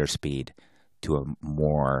that shutter speed to a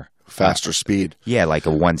more faster speed. Yeah, like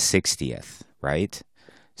a 1/60th, right?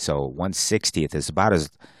 So 1/60th is about as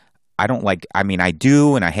I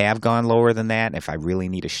do, and I have gone lower than that. And if I really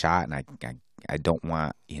need a shot, and I don't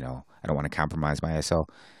want, I don't want to compromise my ISO,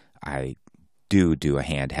 I do a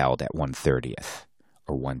handheld at 1/30th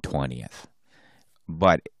or 1/20th.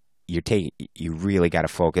 But you really got to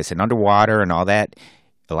focus. And underwater and all that,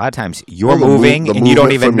 a lot of times you're moving and you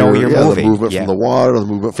don't even know you're moving. The movement from the water, the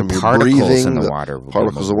movement from your particles breathing, in the water,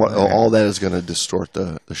 particles of water, all that is going to distort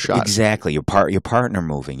the shot. Exactly. Your partner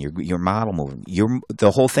moving, your model moving.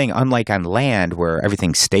 The whole thing, unlike on land where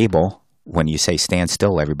everything's stable, when you say stand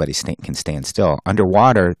still, everybody can stand still.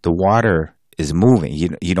 Underwater, the water is moving.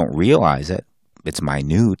 You don't realize it. It's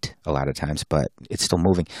minute a lot of times, but it's still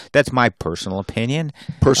moving. That's my personal opinion.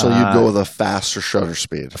 Personally, you'd go with a faster shutter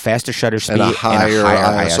speed. A faster shutter speed and a higher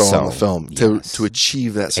ISO on the film yes. to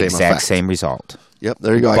achieve that same exact effect. same result. Yep,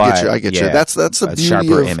 there you go. I get you. That's the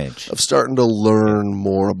beauty of starting to learn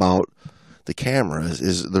more about the camera.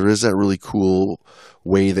 Is there is that really cool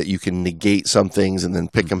way that you can negate some things and then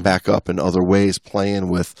pick them back up in other ways, playing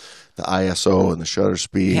with the ISO and the shutter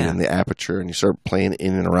speed and the aperture, and you start playing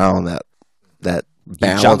in and around that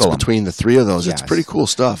balance between the three of those. Yes. It's pretty cool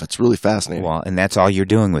stuff. It's really fascinating. Well, and that's all you're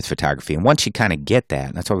doing with photography. And once you kind of get that,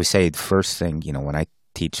 and that's why we say the first thing, when I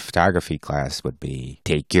teach photography class would be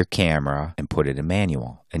take your camera and put it in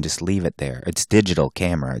manual and just leave it there. It's digital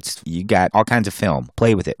camera. You got all kinds of film.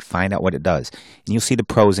 Play with it. Find out what it does. And you'll see the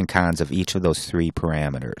pros and cons of each of those 3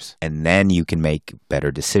 parameters. And then you can make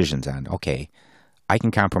better decisions on, okay, I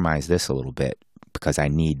can compromise this a little bit because I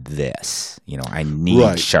need this. I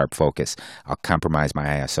need sharp focus. I'll compromise my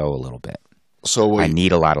ISO a little bit. So I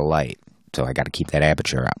need a lot of light. So I got to keep that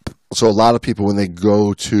aperture up. So a lot of people, when they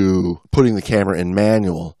go to putting the camera in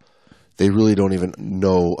manual, they really don't even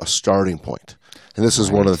know a starting point. And this is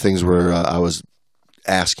one of the things where I was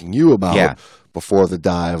asking you about before the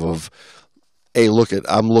dive of, hey,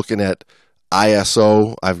 I'm looking at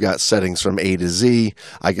ISO. I've got settings from A to Z.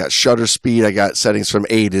 I got shutter speed. I got settings from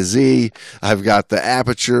A to Z. I've got the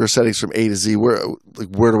aperture settings from A to Z.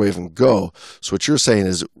 Where do I even go? So what you're saying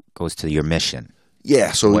is, goes to your mission.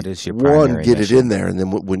 Yeah, so what is your primary get mission? It in there, and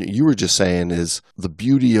then what you were just saying is the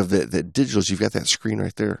beauty of the digitals, you've got that screen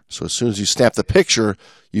right there. So as soon as you snap the picture,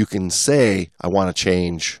 you can say, I want to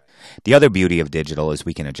change. The other beauty of digital is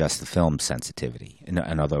we can adjust the film sensitivity. In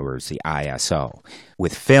other words, the ISO.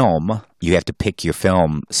 With film, you have to pick your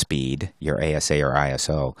film speed, your ASA or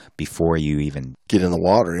ISO, before you even get in the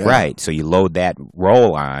water. Yeah. Right, so you load that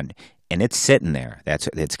roll on, and it's sitting there.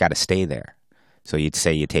 It's got to stay there. So you'd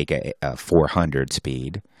say you take a 400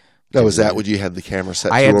 speed. Now, is that what you had the camera set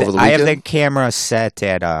to over the weekend? I have the camera set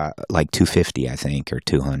at like 250, I think, or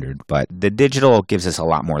 200. But the digital gives us a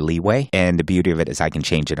lot more leeway. And the beauty of it is I can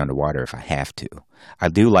change it underwater if I have to. I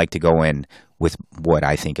do like to go in with what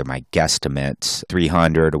I think are my guesstimates,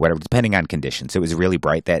 300 or whatever, depending on conditions. It was really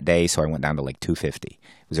bright that day, so I went down to like 250. It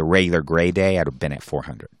was a regular gray day, I'd have been at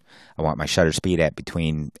 400. I want my shutter speed at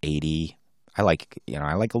between 80. I like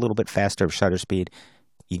a little bit faster shutter speed.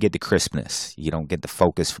 You get the crispness. You don't get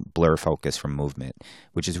the blur focus from movement,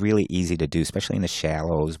 which is really easy to do, especially in the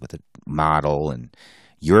shallows with a model. And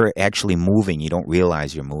you're actually moving. You don't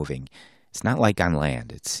realize you're moving. It's not like on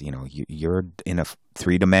land. It's, you're in a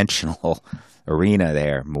 3-dimensional arena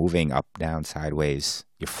there, moving up, down, sideways.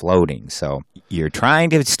 You're floating. So you're trying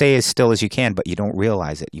to stay as still as you can, but you don't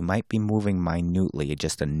realize it. You might be moving minutely,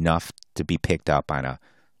 just enough to be picked up on a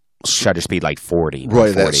shutter speed like 40,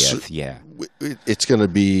 right? 40th, yeah. It's going to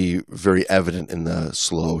be very evident in the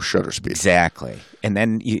slow shutter speed. Exactly. And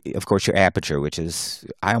then, of course, your aperture, which is,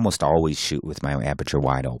 I almost always shoot with my aperture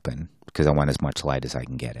wide open because I want as much light as I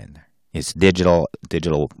can get in there. It's digital.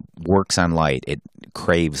 Digital works on light. It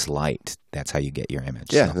craves light. That's how you get your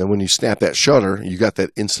image. Yeah, and then when you snap that shutter, you got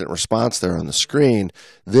that instant response there on the screen.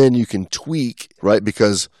 Then you can tweak, right?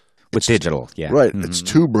 Because with digital, yeah. Right. Mm-hmm. It's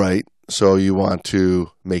too bright. So you want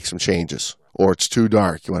to make some changes. Or it's too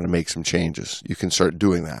dark. You want to make some changes. You can start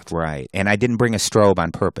doing that. Right. And I didn't bring a strobe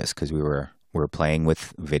on purpose because we were playing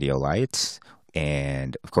with video lights.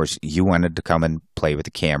 And, of course, you wanted to come and play with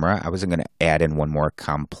the camera. I wasn't going to add in one more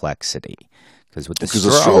complexity. Because the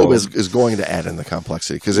strobe is going to add in the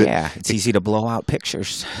complexity. It's easy to blow out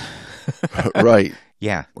pictures. Right.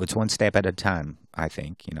 Yeah. It's one step at a time, I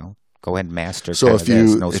think, Go ahead and master. So if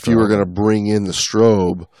you were going to bring in the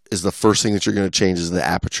strobe, is the first thing that you're going to change is the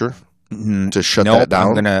aperture to shut that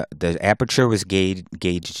down? The aperture was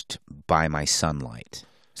gauged by my sunlight.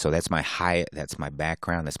 So that's my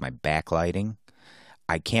background, that's my backlighting.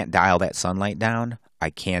 I can't dial that sunlight down. I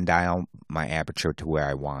can dial my aperture to where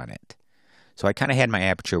I want it. So I kind of had my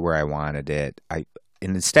aperture where I wanted it. And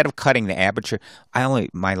instead of cutting the aperture,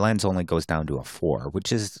 my lens only goes down to a 4,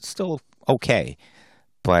 which is still okay.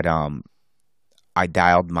 But I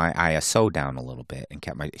dialed my ISO down a little bit and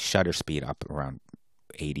kept my shutter speed up around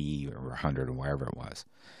 80 or 100 or wherever it was.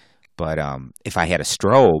 But if I had a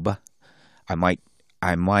strobe,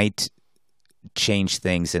 I might change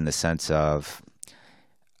things in the sense of,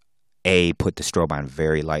 put the strobe on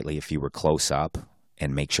very lightly if you were close up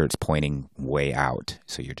and make sure it's pointing way out.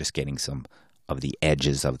 So you're just getting some of the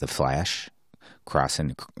edges of the flash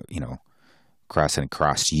crossing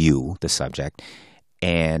across you, the subject.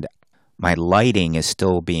 And my lighting is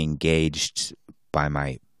still being gauged by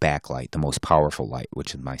my backlight, the most powerful light,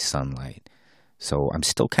 which is my sunlight. So I'm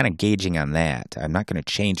still kind of gauging on that. I'm not going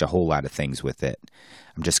to change a whole lot of things with it.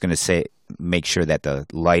 I'm just going to make sure that the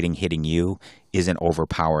lighting hitting you isn't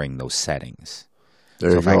overpowering those settings. So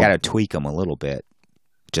if I got to tweak them a little bit,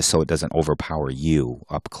 just so it doesn't overpower you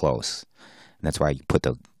up close. And that's why you put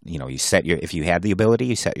if you have the ability,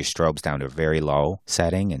 you set your strobes down to a very low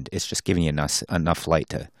setting, and it's just giving you enough light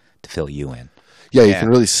to fill you in. Yeah, you can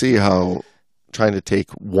really see how trying to take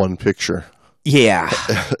one picture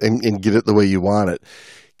and get it the way you want it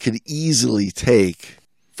could easily take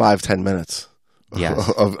 5-10 minutes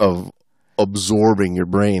of absorbing your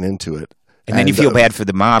brain into it. And then you feel bad for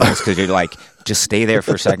the models because you're like, just stay there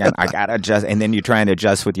for a second. I gotta adjust, and then you're trying to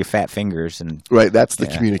adjust with your fat fingers. And right, that's the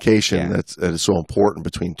communication that is so important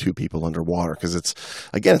between two people underwater. Because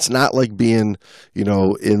it's not like being,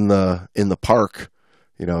 in the park,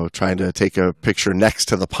 trying to take a picture next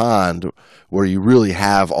to the pond where you really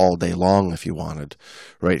have all day long if you wanted.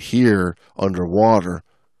 Right here, underwater,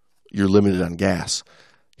 you're limited on gas.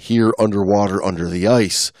 Here, underwater, under the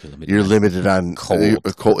ice, you're limited on cold.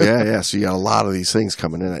 Yeah. So you got a lot of these things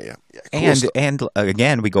coming in at you. Yeah, cool and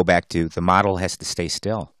again, we go back to the model has to stay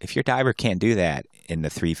still. If your diver can't do that in the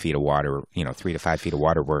 3 feet of water, 3 to 5 feet of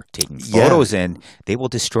water we're taking photos in, they will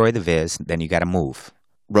destroy the viz. Then you got to move.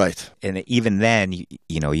 Right. And even then,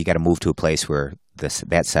 you got to move to a place where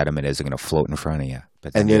that sediment isn't going to float in front of you.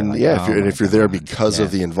 But then if you're there because of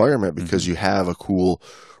the environment, because you have a cool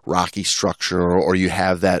rocky structure or you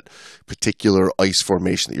have that particular ice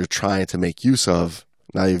formation that you're trying to make use of,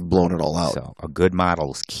 now you've blown it all out. So a good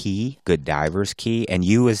model's key, good diver's key, and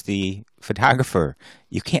you as the photographer,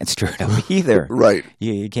 you can't stir it up either. Right.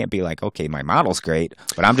 You can't be like, okay, my model's great,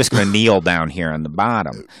 but I'm just going to kneel down here on the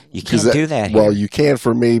bottom. You can't do that here. Well, you can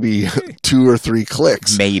for maybe 2 or 3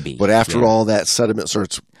 clicks. Maybe. But after all that sediment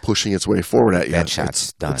starts pushing its way forward at you, that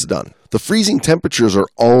shot's done. It's done. The freezing temperatures are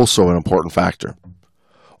also an important factor.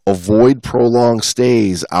 Avoid prolonged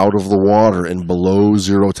stays out of the water in below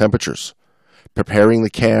zero temperatures. Preparing the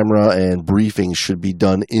camera and briefings should be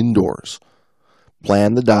done indoors.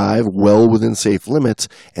 Plan the dive well within safe limits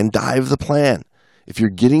and dive the plan. If you're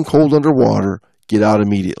getting cold underwater, get out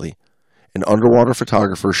immediately. An underwater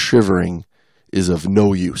photographer shivering is of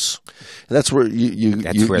no use. And that's where you've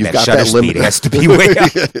got shutter that limit. Speed has to be way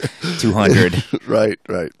up. 200. Right.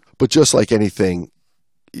 But just like anything,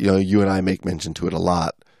 you and I make mention to it a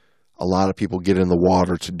lot. A lot of people get in the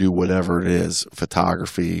water to do whatever it is,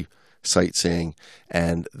 photography, sightseeing,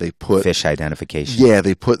 and they put fish identification. Yeah,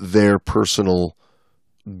 they put their personal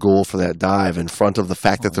goal for that dive in front of the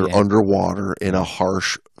fact that they're underwater in a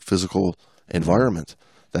harsh physical environment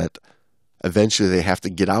that eventually they have to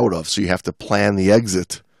get out of. So you have to plan the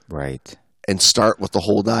exit. Right. And start with the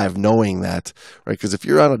whole dive knowing that, right? Because if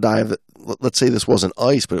you're on a dive that, let's say this wasn't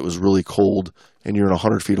ice, but it was really cold and you're in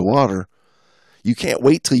 100 feet of water, you can't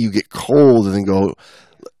wait till you get cold and then go,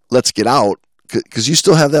 let's get out, because you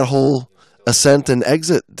still have that whole ascent and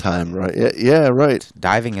exit time, right? Yeah, right.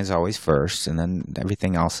 Diving is always first, and then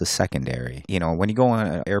everything else is secondary. When you go on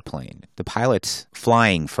an airplane, the pilot's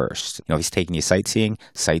flying first. He's taking you sightseeing.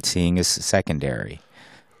 Sightseeing is secondary.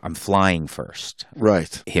 I'm flying first.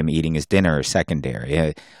 Right. Him eating his dinner is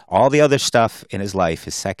secondary. All the other stuff in his life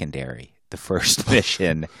is secondary. The first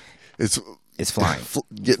mission is flying.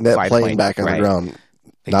 Getting that plane back on the ground.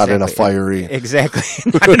 Exactly. Not in a fiery...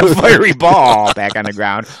 Exactly. Not in a fiery ball back on the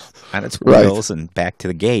ground, on its wheels and back to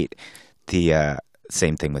the gate. The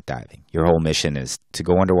same thing with diving. Your whole mission is to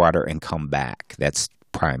go underwater and come back. That's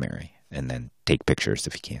primary. And then take pictures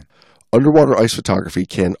if you can. Underwater ice photography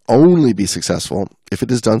can only be successful if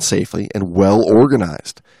it is done safely and well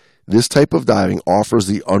organized. This type of diving offers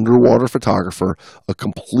the underwater photographer a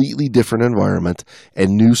completely different environment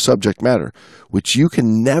and new subject matter, which you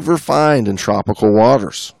can never find in tropical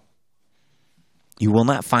waters. You will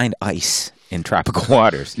not find ice in tropical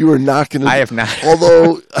waters. You are not going to. I have not.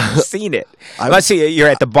 Although seen it. Let's see. You're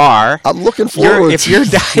at the bar. I'm looking forward. If you're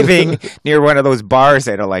diving near one of those bars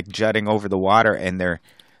that are like jutting over the water, and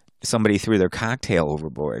somebody threw their cocktail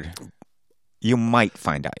overboard, you might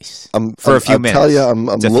find ice for a few minutes. I'll tell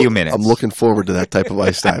you, it's a few minutes. I'm looking forward to that type of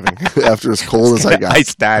ice diving after as cold as I got.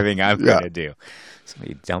 Ice diving I'm going to do.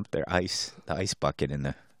 Somebody dumped the ice bucket in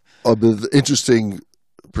the... The interesting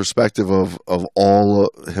perspective of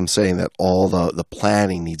all him saying that all the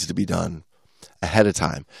planning needs to be done ahead of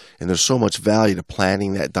time. And there's so much value to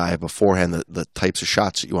planning that dive beforehand, the types of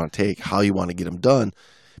shots that you want to take, how you want to get them done.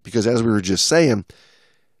 Because as we were just saying,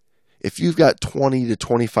 if you've got 20 to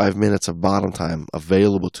 25 minutes of bottom time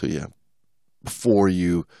available to you before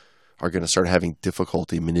you are going to start having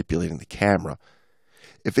difficulty manipulating the camera,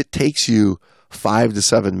 if it takes you 5 to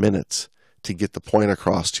 7 minutes to get the point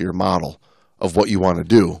across to your model of what you want to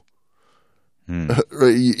do,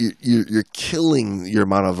 you're killing your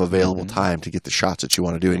amount of available time to get the shots that you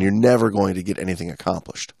want to do, and you're never going to get anything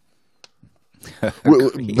accomplished.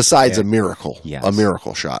 Besides a miracle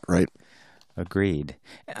shot, right? Agreed.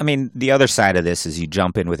 I mean, the other side of this is you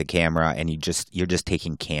jump in with a camera and you're just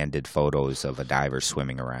taking candid photos of a diver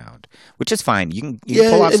swimming around, which is fine. You can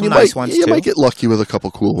pull out some nice ones too. You might get lucky with a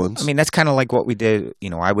couple cool ones. I mean, that's kind of like what we did.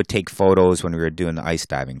 I would take photos when we were doing the ice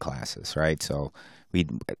diving classes, right? So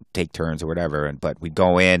we'd take turns or whatever, but we'd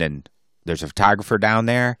go in and there's a photographer down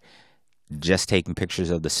there. just taking pictures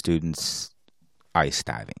of the students ice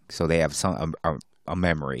diving. So they have a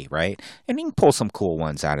memory, right? And you can pull some cool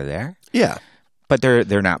ones out of there. Yeah. But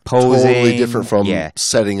they're not posing. Totally different from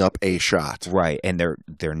setting up a shot. Right. And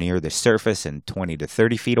they're near the surface in 20 to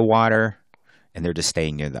 30 feet of water, and they're just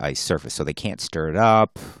staying near the ice surface. So they can't stir it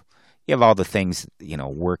up. You have all the things,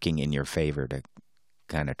 working in your favor to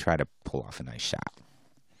kind of try to pull off a nice shot.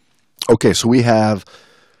 Okay, so we have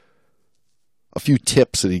a few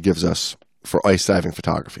tips that he gives us for ice diving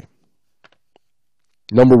photography.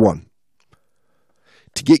 Number 1,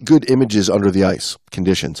 to get good images under the ice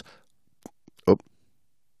conditions.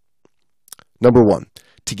 Number 1,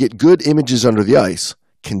 to get good images under the ice,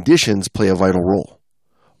 conditions play a vital role.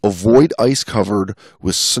 Avoid ice covered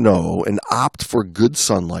with snow and opt for good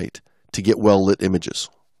sunlight to get well-lit images.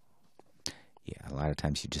 Yeah, a lot of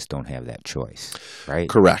times you just don't have that choice, right?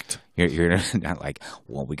 Correct. You're not like,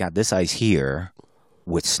 well, we got this ice here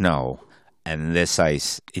with snow and this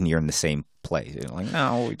ice, and you're in the same place. You're like,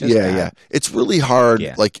 no, we just Yeah. It's really hard,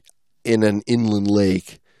 like in an inland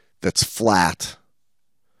lake that's flat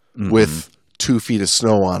with 2 feet of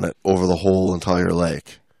snow on it over the whole entire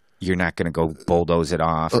lake. You're not going to go bulldoze it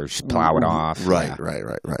off or plow it off. Right.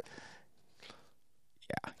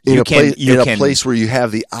 Yeah. In a place where you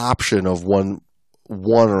have the option of one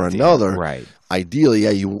or another, right? Ideally,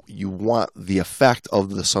 you want the effect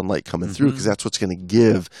of the sunlight coming through, because that's what's going to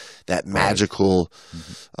give that magical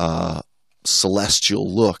celestial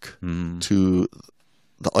look to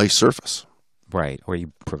the ice surface. Right, or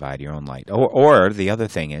you provide your own light. Or the other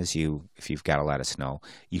thing is, if you've got a lot of snow,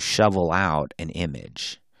 you shovel out an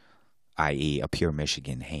image, i.e. a Pure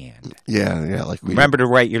Michigan hand. Yeah. Remember to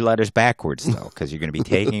write your letters backwards, though, because you're going to be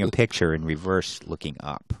taking a picture in reverse looking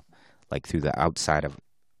up, like through the outside of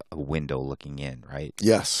a window looking in, right?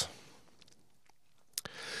 Yes.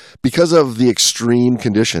 Because of the extreme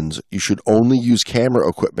conditions, you should only use camera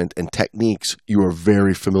equipment and techniques you are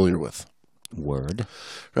very familiar with. Word.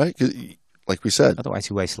 Right? 'Cause, like we said. Otherwise,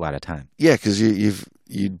 you waste a lot of time. Yeah, because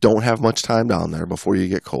you don't have much time down there before you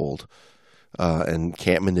get cold, and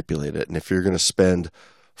can't manipulate it. And if you're going to spend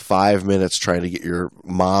 5 minutes trying to get your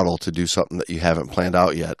model to do something that you haven't planned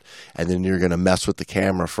out yet, and then you're going to mess with the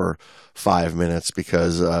camera for 5 minutes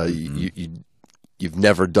because you've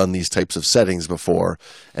never done these types of settings before,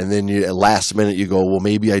 and then at last minute you go, well,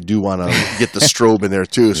 maybe I do want to get the strobe in there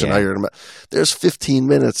too. So now there's 15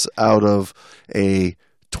 minutes out of a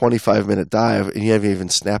 25-minute dive, and you haven't even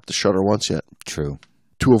snapped the shutter once yet. True.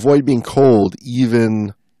 To avoid being cold,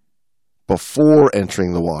 even before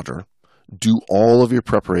entering the water, do all of your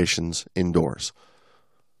preparations indoors.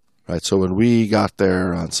 Right? So when we got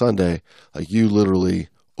there on Sunday, like, you literally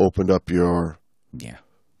opened up your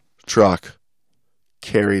truck,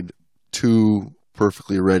 carried 2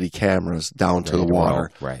 perfectly ready cameras down to the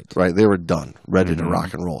water. Right. They were done, ready to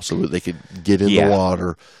rock and roll, so that they could get in the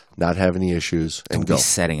water, not have any issues, and go. Be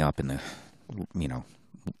setting up in the,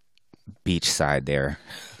 beach side there.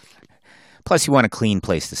 Plus, you want a clean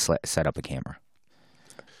place to set up a camera,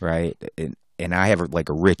 right? And I have like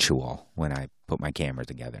a ritual when I put my camera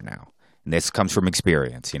together now. And this comes from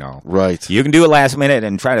experience, Right. You can do it last minute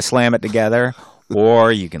and try to slam it together,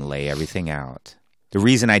 or you can lay everything out. The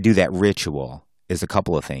reason I do that ritual is a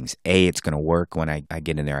couple of things. A, it's going to work when I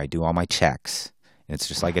get in there. I do all my checks. And it's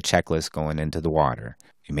just like a checklist going into the water.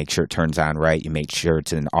 You make sure it turns on right. You make sure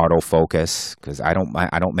it's in autofocus, because I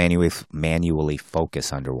don't manually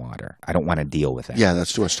focus underwater. I don't want to deal with that. Yeah,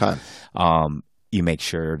 that's too much time. You make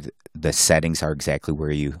sure the settings are exactly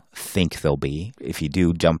where you think they'll be. If you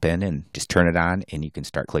do, jump in and just turn it on, and you can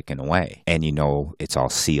start clicking away. And it's all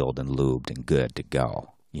sealed and lubed and good to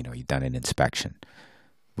go. You've done an inspection.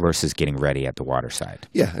 Versus getting ready at the water side.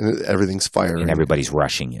 Yeah, and everything's firing. And everybody's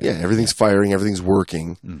rushing you. Yeah, everything's firing, everything's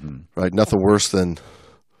working. Right? Nothing worse than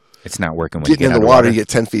it's not working when getting you get in the water, you get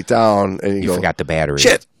 10 feet down, and you go, forgot the battery.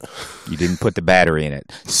 Shit! You didn't put the battery in it.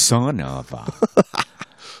 Son of a...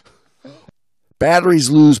 Batteries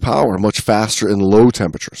lose power much faster in low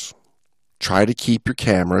temperatures. Try to keep your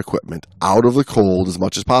camera equipment out of the cold as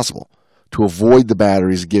much as possible to avoid the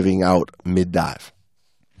batteries giving out mid-dive.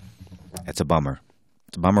 That's a bummer.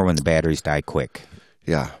 It's a bummer when the batteries die quick.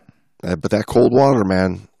 Yeah. But that cold water,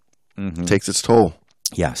 man, takes its toll.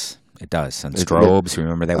 Yes, it does. On strobes,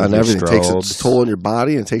 remember that with everything. Strobes. It takes a toll on your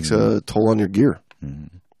body, and it takes a toll on your gear.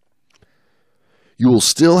 You will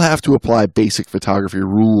still have to apply basic photography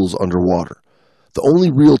rules underwater. The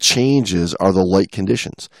only real changes are the light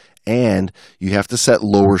conditions, and you have to set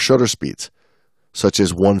lower shutter speeds, such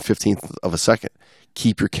as 1/15 of a second.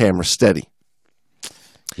 Keep your camera steady.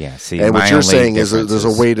 Yeah, see, and what you're saying is there's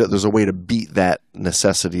a way to beat that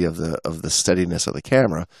necessity of the steadiness of the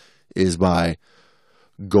camera is by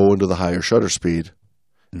going to the higher shutter speed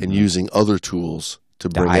and using other tools to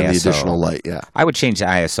bring in the ISO. additional light. Yeah. I would change the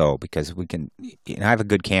ISO because we can. I have a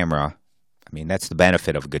good camera. I mean, that's the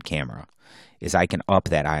benefit of a good camera, is I can up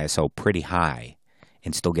that ISO pretty high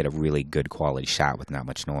and still get a really good quality shot with not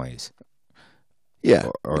much noise. Yeah,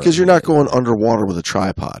 because you're not going underwater with a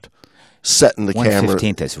tripod, setting the camera.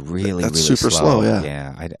 1/15 is really super slow. slow.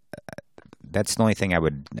 Yeah. That's the only thing I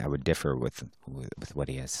would differ with what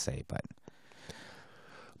he has to say. But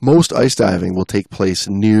most ice diving will take place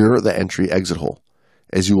near the entry-exit hole,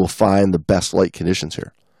 as you will find the best light conditions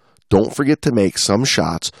here. Don't forget to make some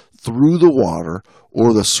shots through the water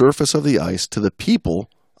or the surface of the ice to the people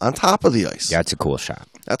on top of the ice. that's a cool shot.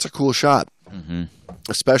 That's a cool shot,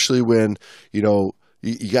 especially when,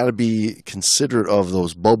 you got to be considerate of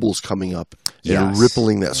those bubbles coming up and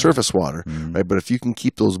rippling that surface water, right? But if you can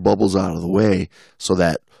keep those bubbles out of the way so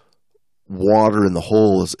that water in the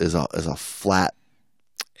hole is a flat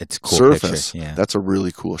It's a cool surface, picture. Yeah. that's a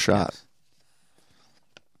really cool shot.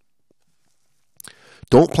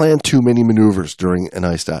 Don't plan too many maneuvers during an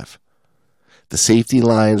ice dive. The safety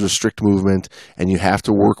lines restrict movement, and you have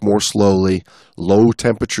to work more slowly. Low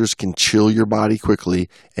temperatures can chill your body quickly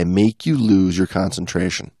and make you lose your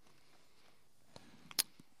concentration.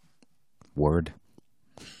 Word.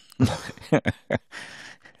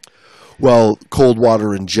 Well, cold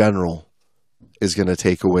water in general is going to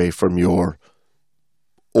take away from your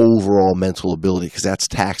overall mental ability because that's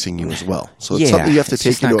taxing you as well. So it's something you have to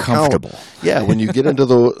take into account. Yeah, when you get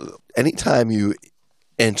into anytime you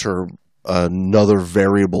enter another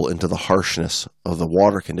variable into the harshness of the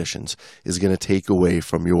water conditions is going to take away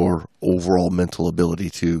from your overall mental ability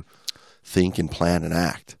to think and plan and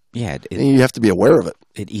act. Yeah, And you have to be aware of it.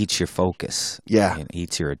 it eats your focus. Yeah. It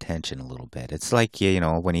eats your attention a little bit. It's like,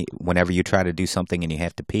 whenever you try to do something and you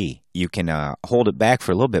have to pee, you can hold it back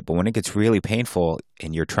for a little bit, but when it gets really painful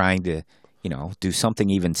and you're trying to, do something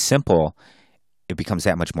even simple, it becomes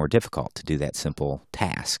that much more difficult to do that simple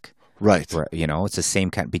task. Right. It's the same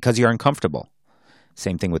kind, because you're uncomfortable.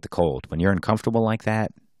 Same thing with the cold. When you're uncomfortable like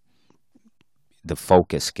that, the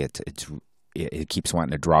focus it keeps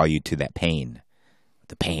wanting to draw you to that pain.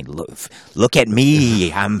 The pain. Look at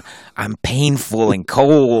me. I'm painful and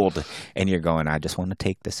cold, and you're going, I just want to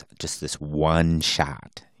take this one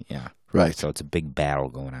shot. Yeah. Right. So it's a big battle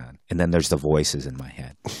going on, and then there's the voices in my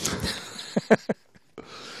head.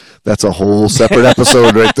 That's a whole separate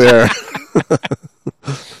episode right there.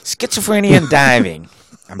 Schizophrenia and diving.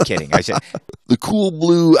 I'm kidding. The cool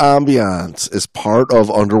blue ambiance is part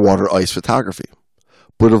of underwater ice photography,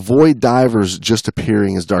 but avoid divers just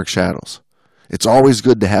appearing as dark shadows. It's always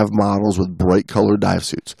good to have models with bright colored dive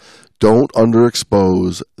suits. Don't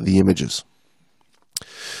underexpose the images.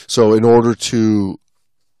 So in order to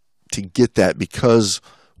get that, because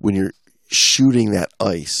when you're shooting that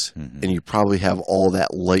ice and you probably have all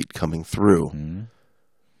that light coming through,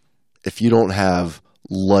 if you don't have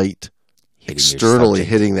light externally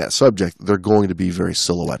hitting that subject, they're going to be very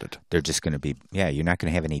silhouetted. They're just going to be, you're not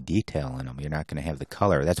going to have any detail in them. You're not going to have the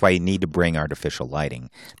color. That's why you need to bring artificial lighting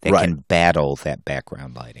that can battle that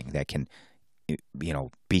background lighting, that can,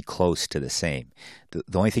 be close to the same.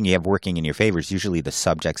 The only thing you have working in your favor is usually the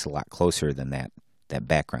subject's a lot closer than that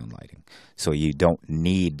background lighting. So you don't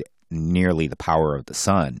need nearly the power of the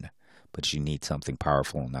sun, but you need something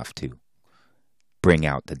powerful enough to bring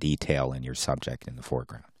out the detail in your subject in the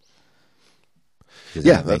foreground.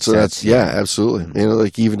 That's absolutely.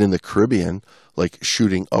 Like even in the Caribbean, like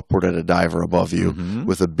shooting upward at a diver above you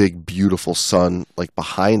with a big, beautiful sun like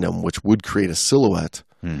behind them, which would create a silhouette.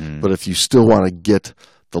 But if you still want to get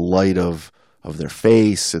the light of their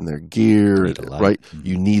face and their gear, right,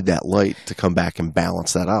 you need that light to come back and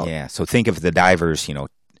balance that out. Yeah. So think of the divers,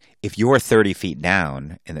 if you're 30 feet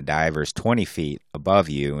down and the diver's 20 feet above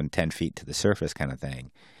you and 10 feet to the surface kind of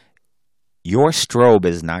thing, your strobe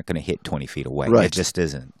is not going to hit 20 feet away. Right. It just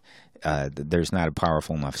isn't. There's not a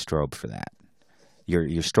powerful enough strobe for that. Your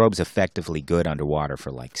strobe's effectively good underwater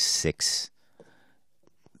for like 6.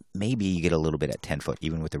 Maybe you get a little bit at 10 foot,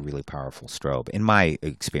 even with a really powerful strobe. In my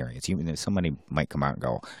experience, somebody might come out and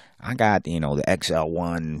go, I got, the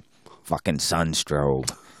XL1 fucking sun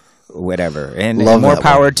strobe, whatever. And more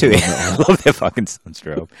power to it. I love that fucking sun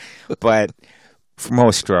strobe. But for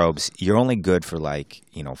most strobes, you're only good for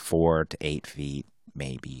 4 to 8 feet,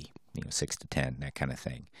 maybe, 6 to 10, that kind of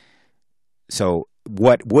thing. So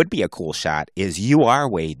what would be a cool shot is you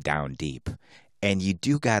are way down deep, and you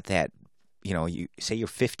do got that, you say you're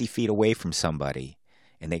 50 feet away from somebody,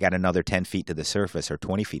 and they got another 10 feet to the surface or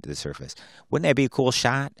 20 feet to the surface. Wouldn't that be a cool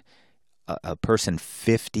shot? A person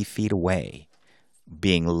 50 feet away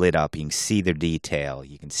being lit up. You can see their detail.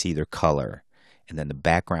 You can see their color. And then the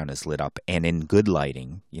background is lit up and in good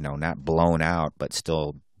lighting, not blown out, but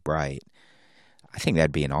still bright. I think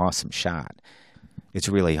that'd be an awesome shot. It's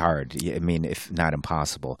really hard. I mean, if not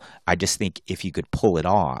impossible. I just think if you could pull it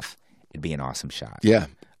off, it'd be an awesome shot. Yeah.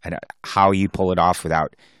 And how you pull it off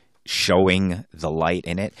without showing the light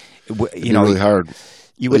in it, It'd be really hard.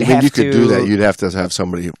 You would I mean, have you to could do that. You'd have to have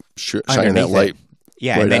somebody shining that light.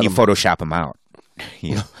 Yeah, right and then at you 'em. Photoshop them out.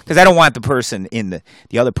 Because I don't want the person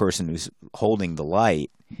the other person who's holding the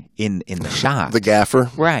light in the shot. The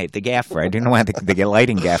gaffer. Right, the gaffer. I didn't want the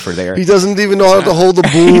lighting gaffer there. He doesn't even know how to hold a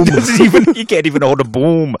boom. He can't even hold a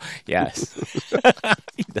boom. Yes.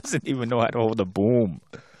 He doesn't even know how to hold a boom.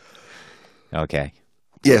 Okay.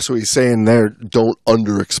 Yeah, so he's saying there, don't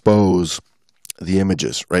underexpose the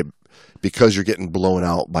images, right? Because you're getting blown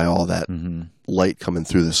out by all that light coming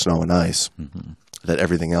through the snow and ice, that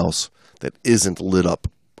everything else that isn't lit up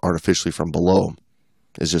artificially from below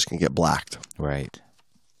is just going to get blacked. Right.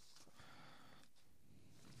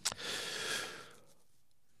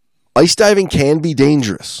 Ice diving can be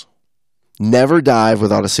dangerous. Never dive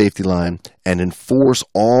without a safety line and enforce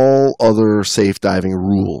all other safe diving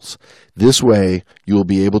rules. This way, you will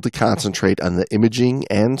be able to concentrate on the imaging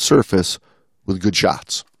and surface with good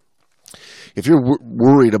shots. If you're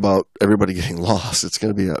worried about everybody getting lost, it's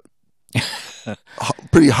going to be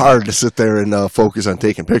pretty hard to sit there and focus on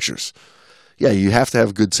taking pictures. Yeah, you have to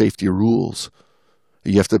have good safety rules.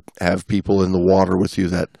 You have to have people in the water with you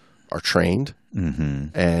that are trained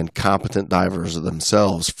and competent divers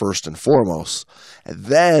themselves first and foremost. And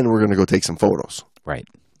then we're going to go take some photos. Right.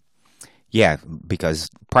 Yeah, because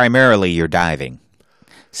primarily you're diving.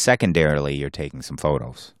 Secondarily, you're taking some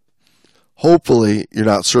photos. Hopefully, you're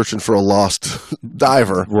not searching for a lost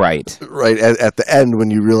diver. Right. Right at the end when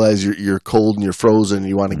you realize you're cold and you're frozen and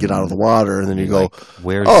you want to get out of the water, and then you go,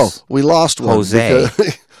 "Where's we lost one." Jose?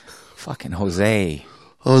 Fucking Jose.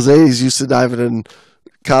 Jose's used to diving in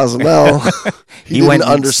Cozumel. he didn't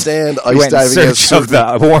understand ice diving in as search of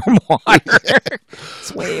the warm water.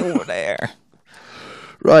 It's way over there.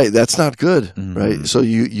 Right. That's not good. Right. So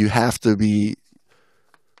you have to be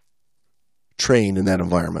trained in that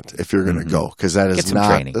environment if you're going to go, because that is not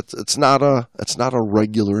training. It's not a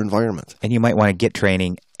regular environment. And you might want to get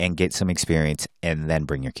training and get some experience and then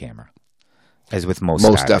bring your camera. As with most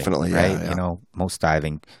diving, definitely, right? Yeah. Most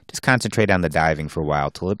diving, just concentrate on the diving for a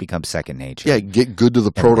while till it becomes second nature. Yeah, get good to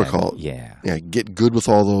the protocol. Yeah, get good with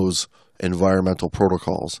all those environmental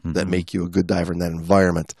protocols that make you a good diver in that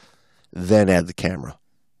environment. Then add the camera.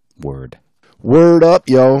 Word up,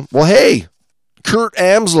 yo. Well, hey, Kurt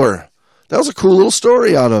Amsler. That was a cool little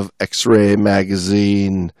story out of X-Ray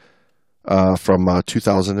magazine from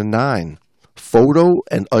 2009. Photo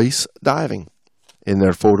and ice diving in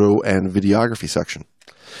their photo and videography section.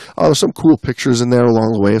 There's some cool pictures in there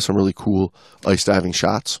along the way, some really cool ice diving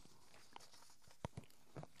shots.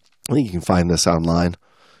 I think you can find this online,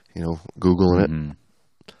 Googling it.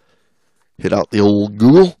 Hit out the old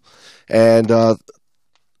Google. And to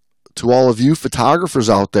all of you photographers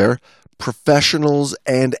out there, professionals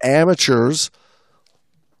and amateurs,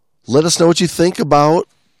 let us know what you think about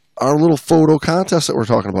our little photo contest that we're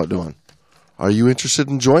talking about doing. Are you interested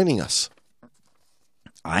in joining us?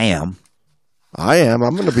 I am. I'm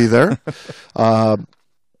going to be there. We're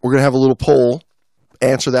going to have a little poll.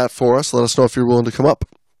 Answer that for us. Let us know if you're willing to come up.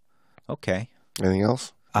 Okay. Anything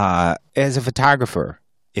else? As a photographer,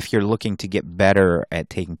 if you're looking to get better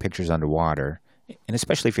at taking pictures underwater, and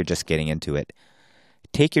especially if you're just getting into it,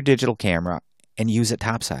 take your digital camera and use it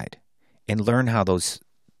topside and learn how those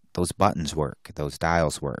buttons work, those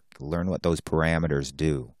dials work. Learn what those parameters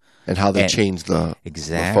do. And how they change the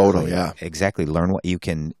photo, yeah. Exactly. Learn what you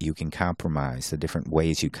can compromise, the different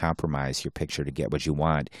ways you compromise your picture to get what you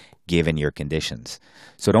want given your conditions.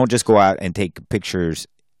 So don't just go out and take pictures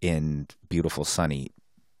in beautiful sunny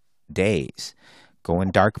days. Go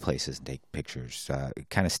in dark places and take pictures.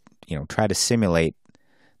 Try to simulate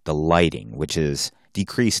the lighting, which is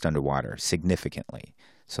decreased underwater significantly.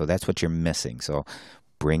 So that's what you're missing. So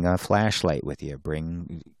bring a flashlight with you.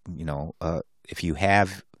 Bring, if you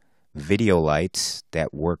have video lights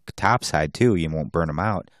that work topside too, you won't burn them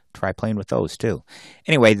out. Try playing with those too.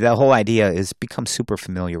 Anyway, the whole idea is become super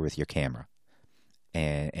familiar with your camera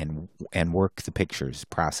and work the pictures,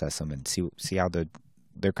 process them, and see how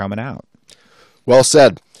they're coming out. Well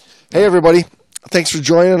said. Hey everybody, thanks for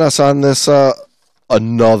joining us on this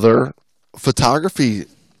another photography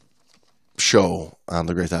show on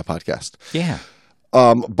the Great Dive Podcast. Yeah.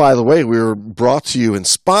 By the way, we were brought to you and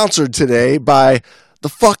sponsored today by the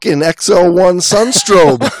fucking XL1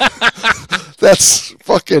 Sunstrobe. That's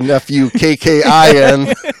fucking F-U-K-K-I-N.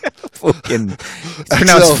 Fukin. It's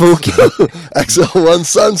pronounced Fukin. XL1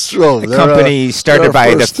 Sunstrobe. The company started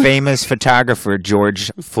by the famous photographer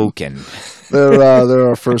George Fukin. They're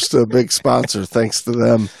our first big sponsor. Thanks to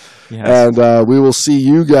them. Yes. And we will see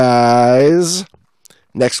you guys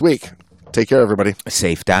next week. Take care, everybody.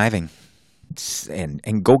 Safe diving.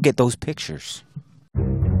 And go get those pictures.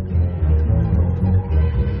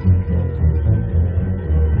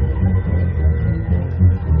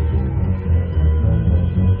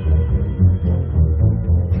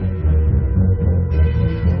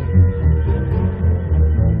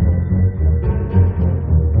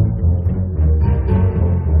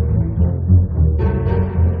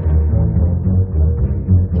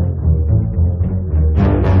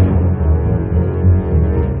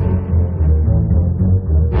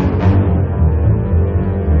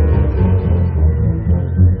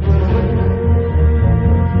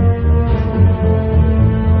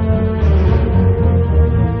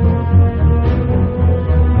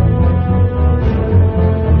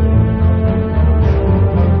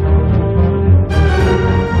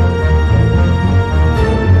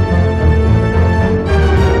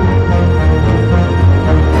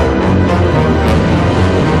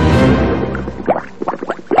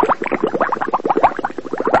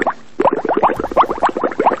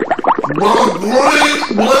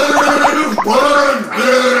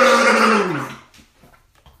 What?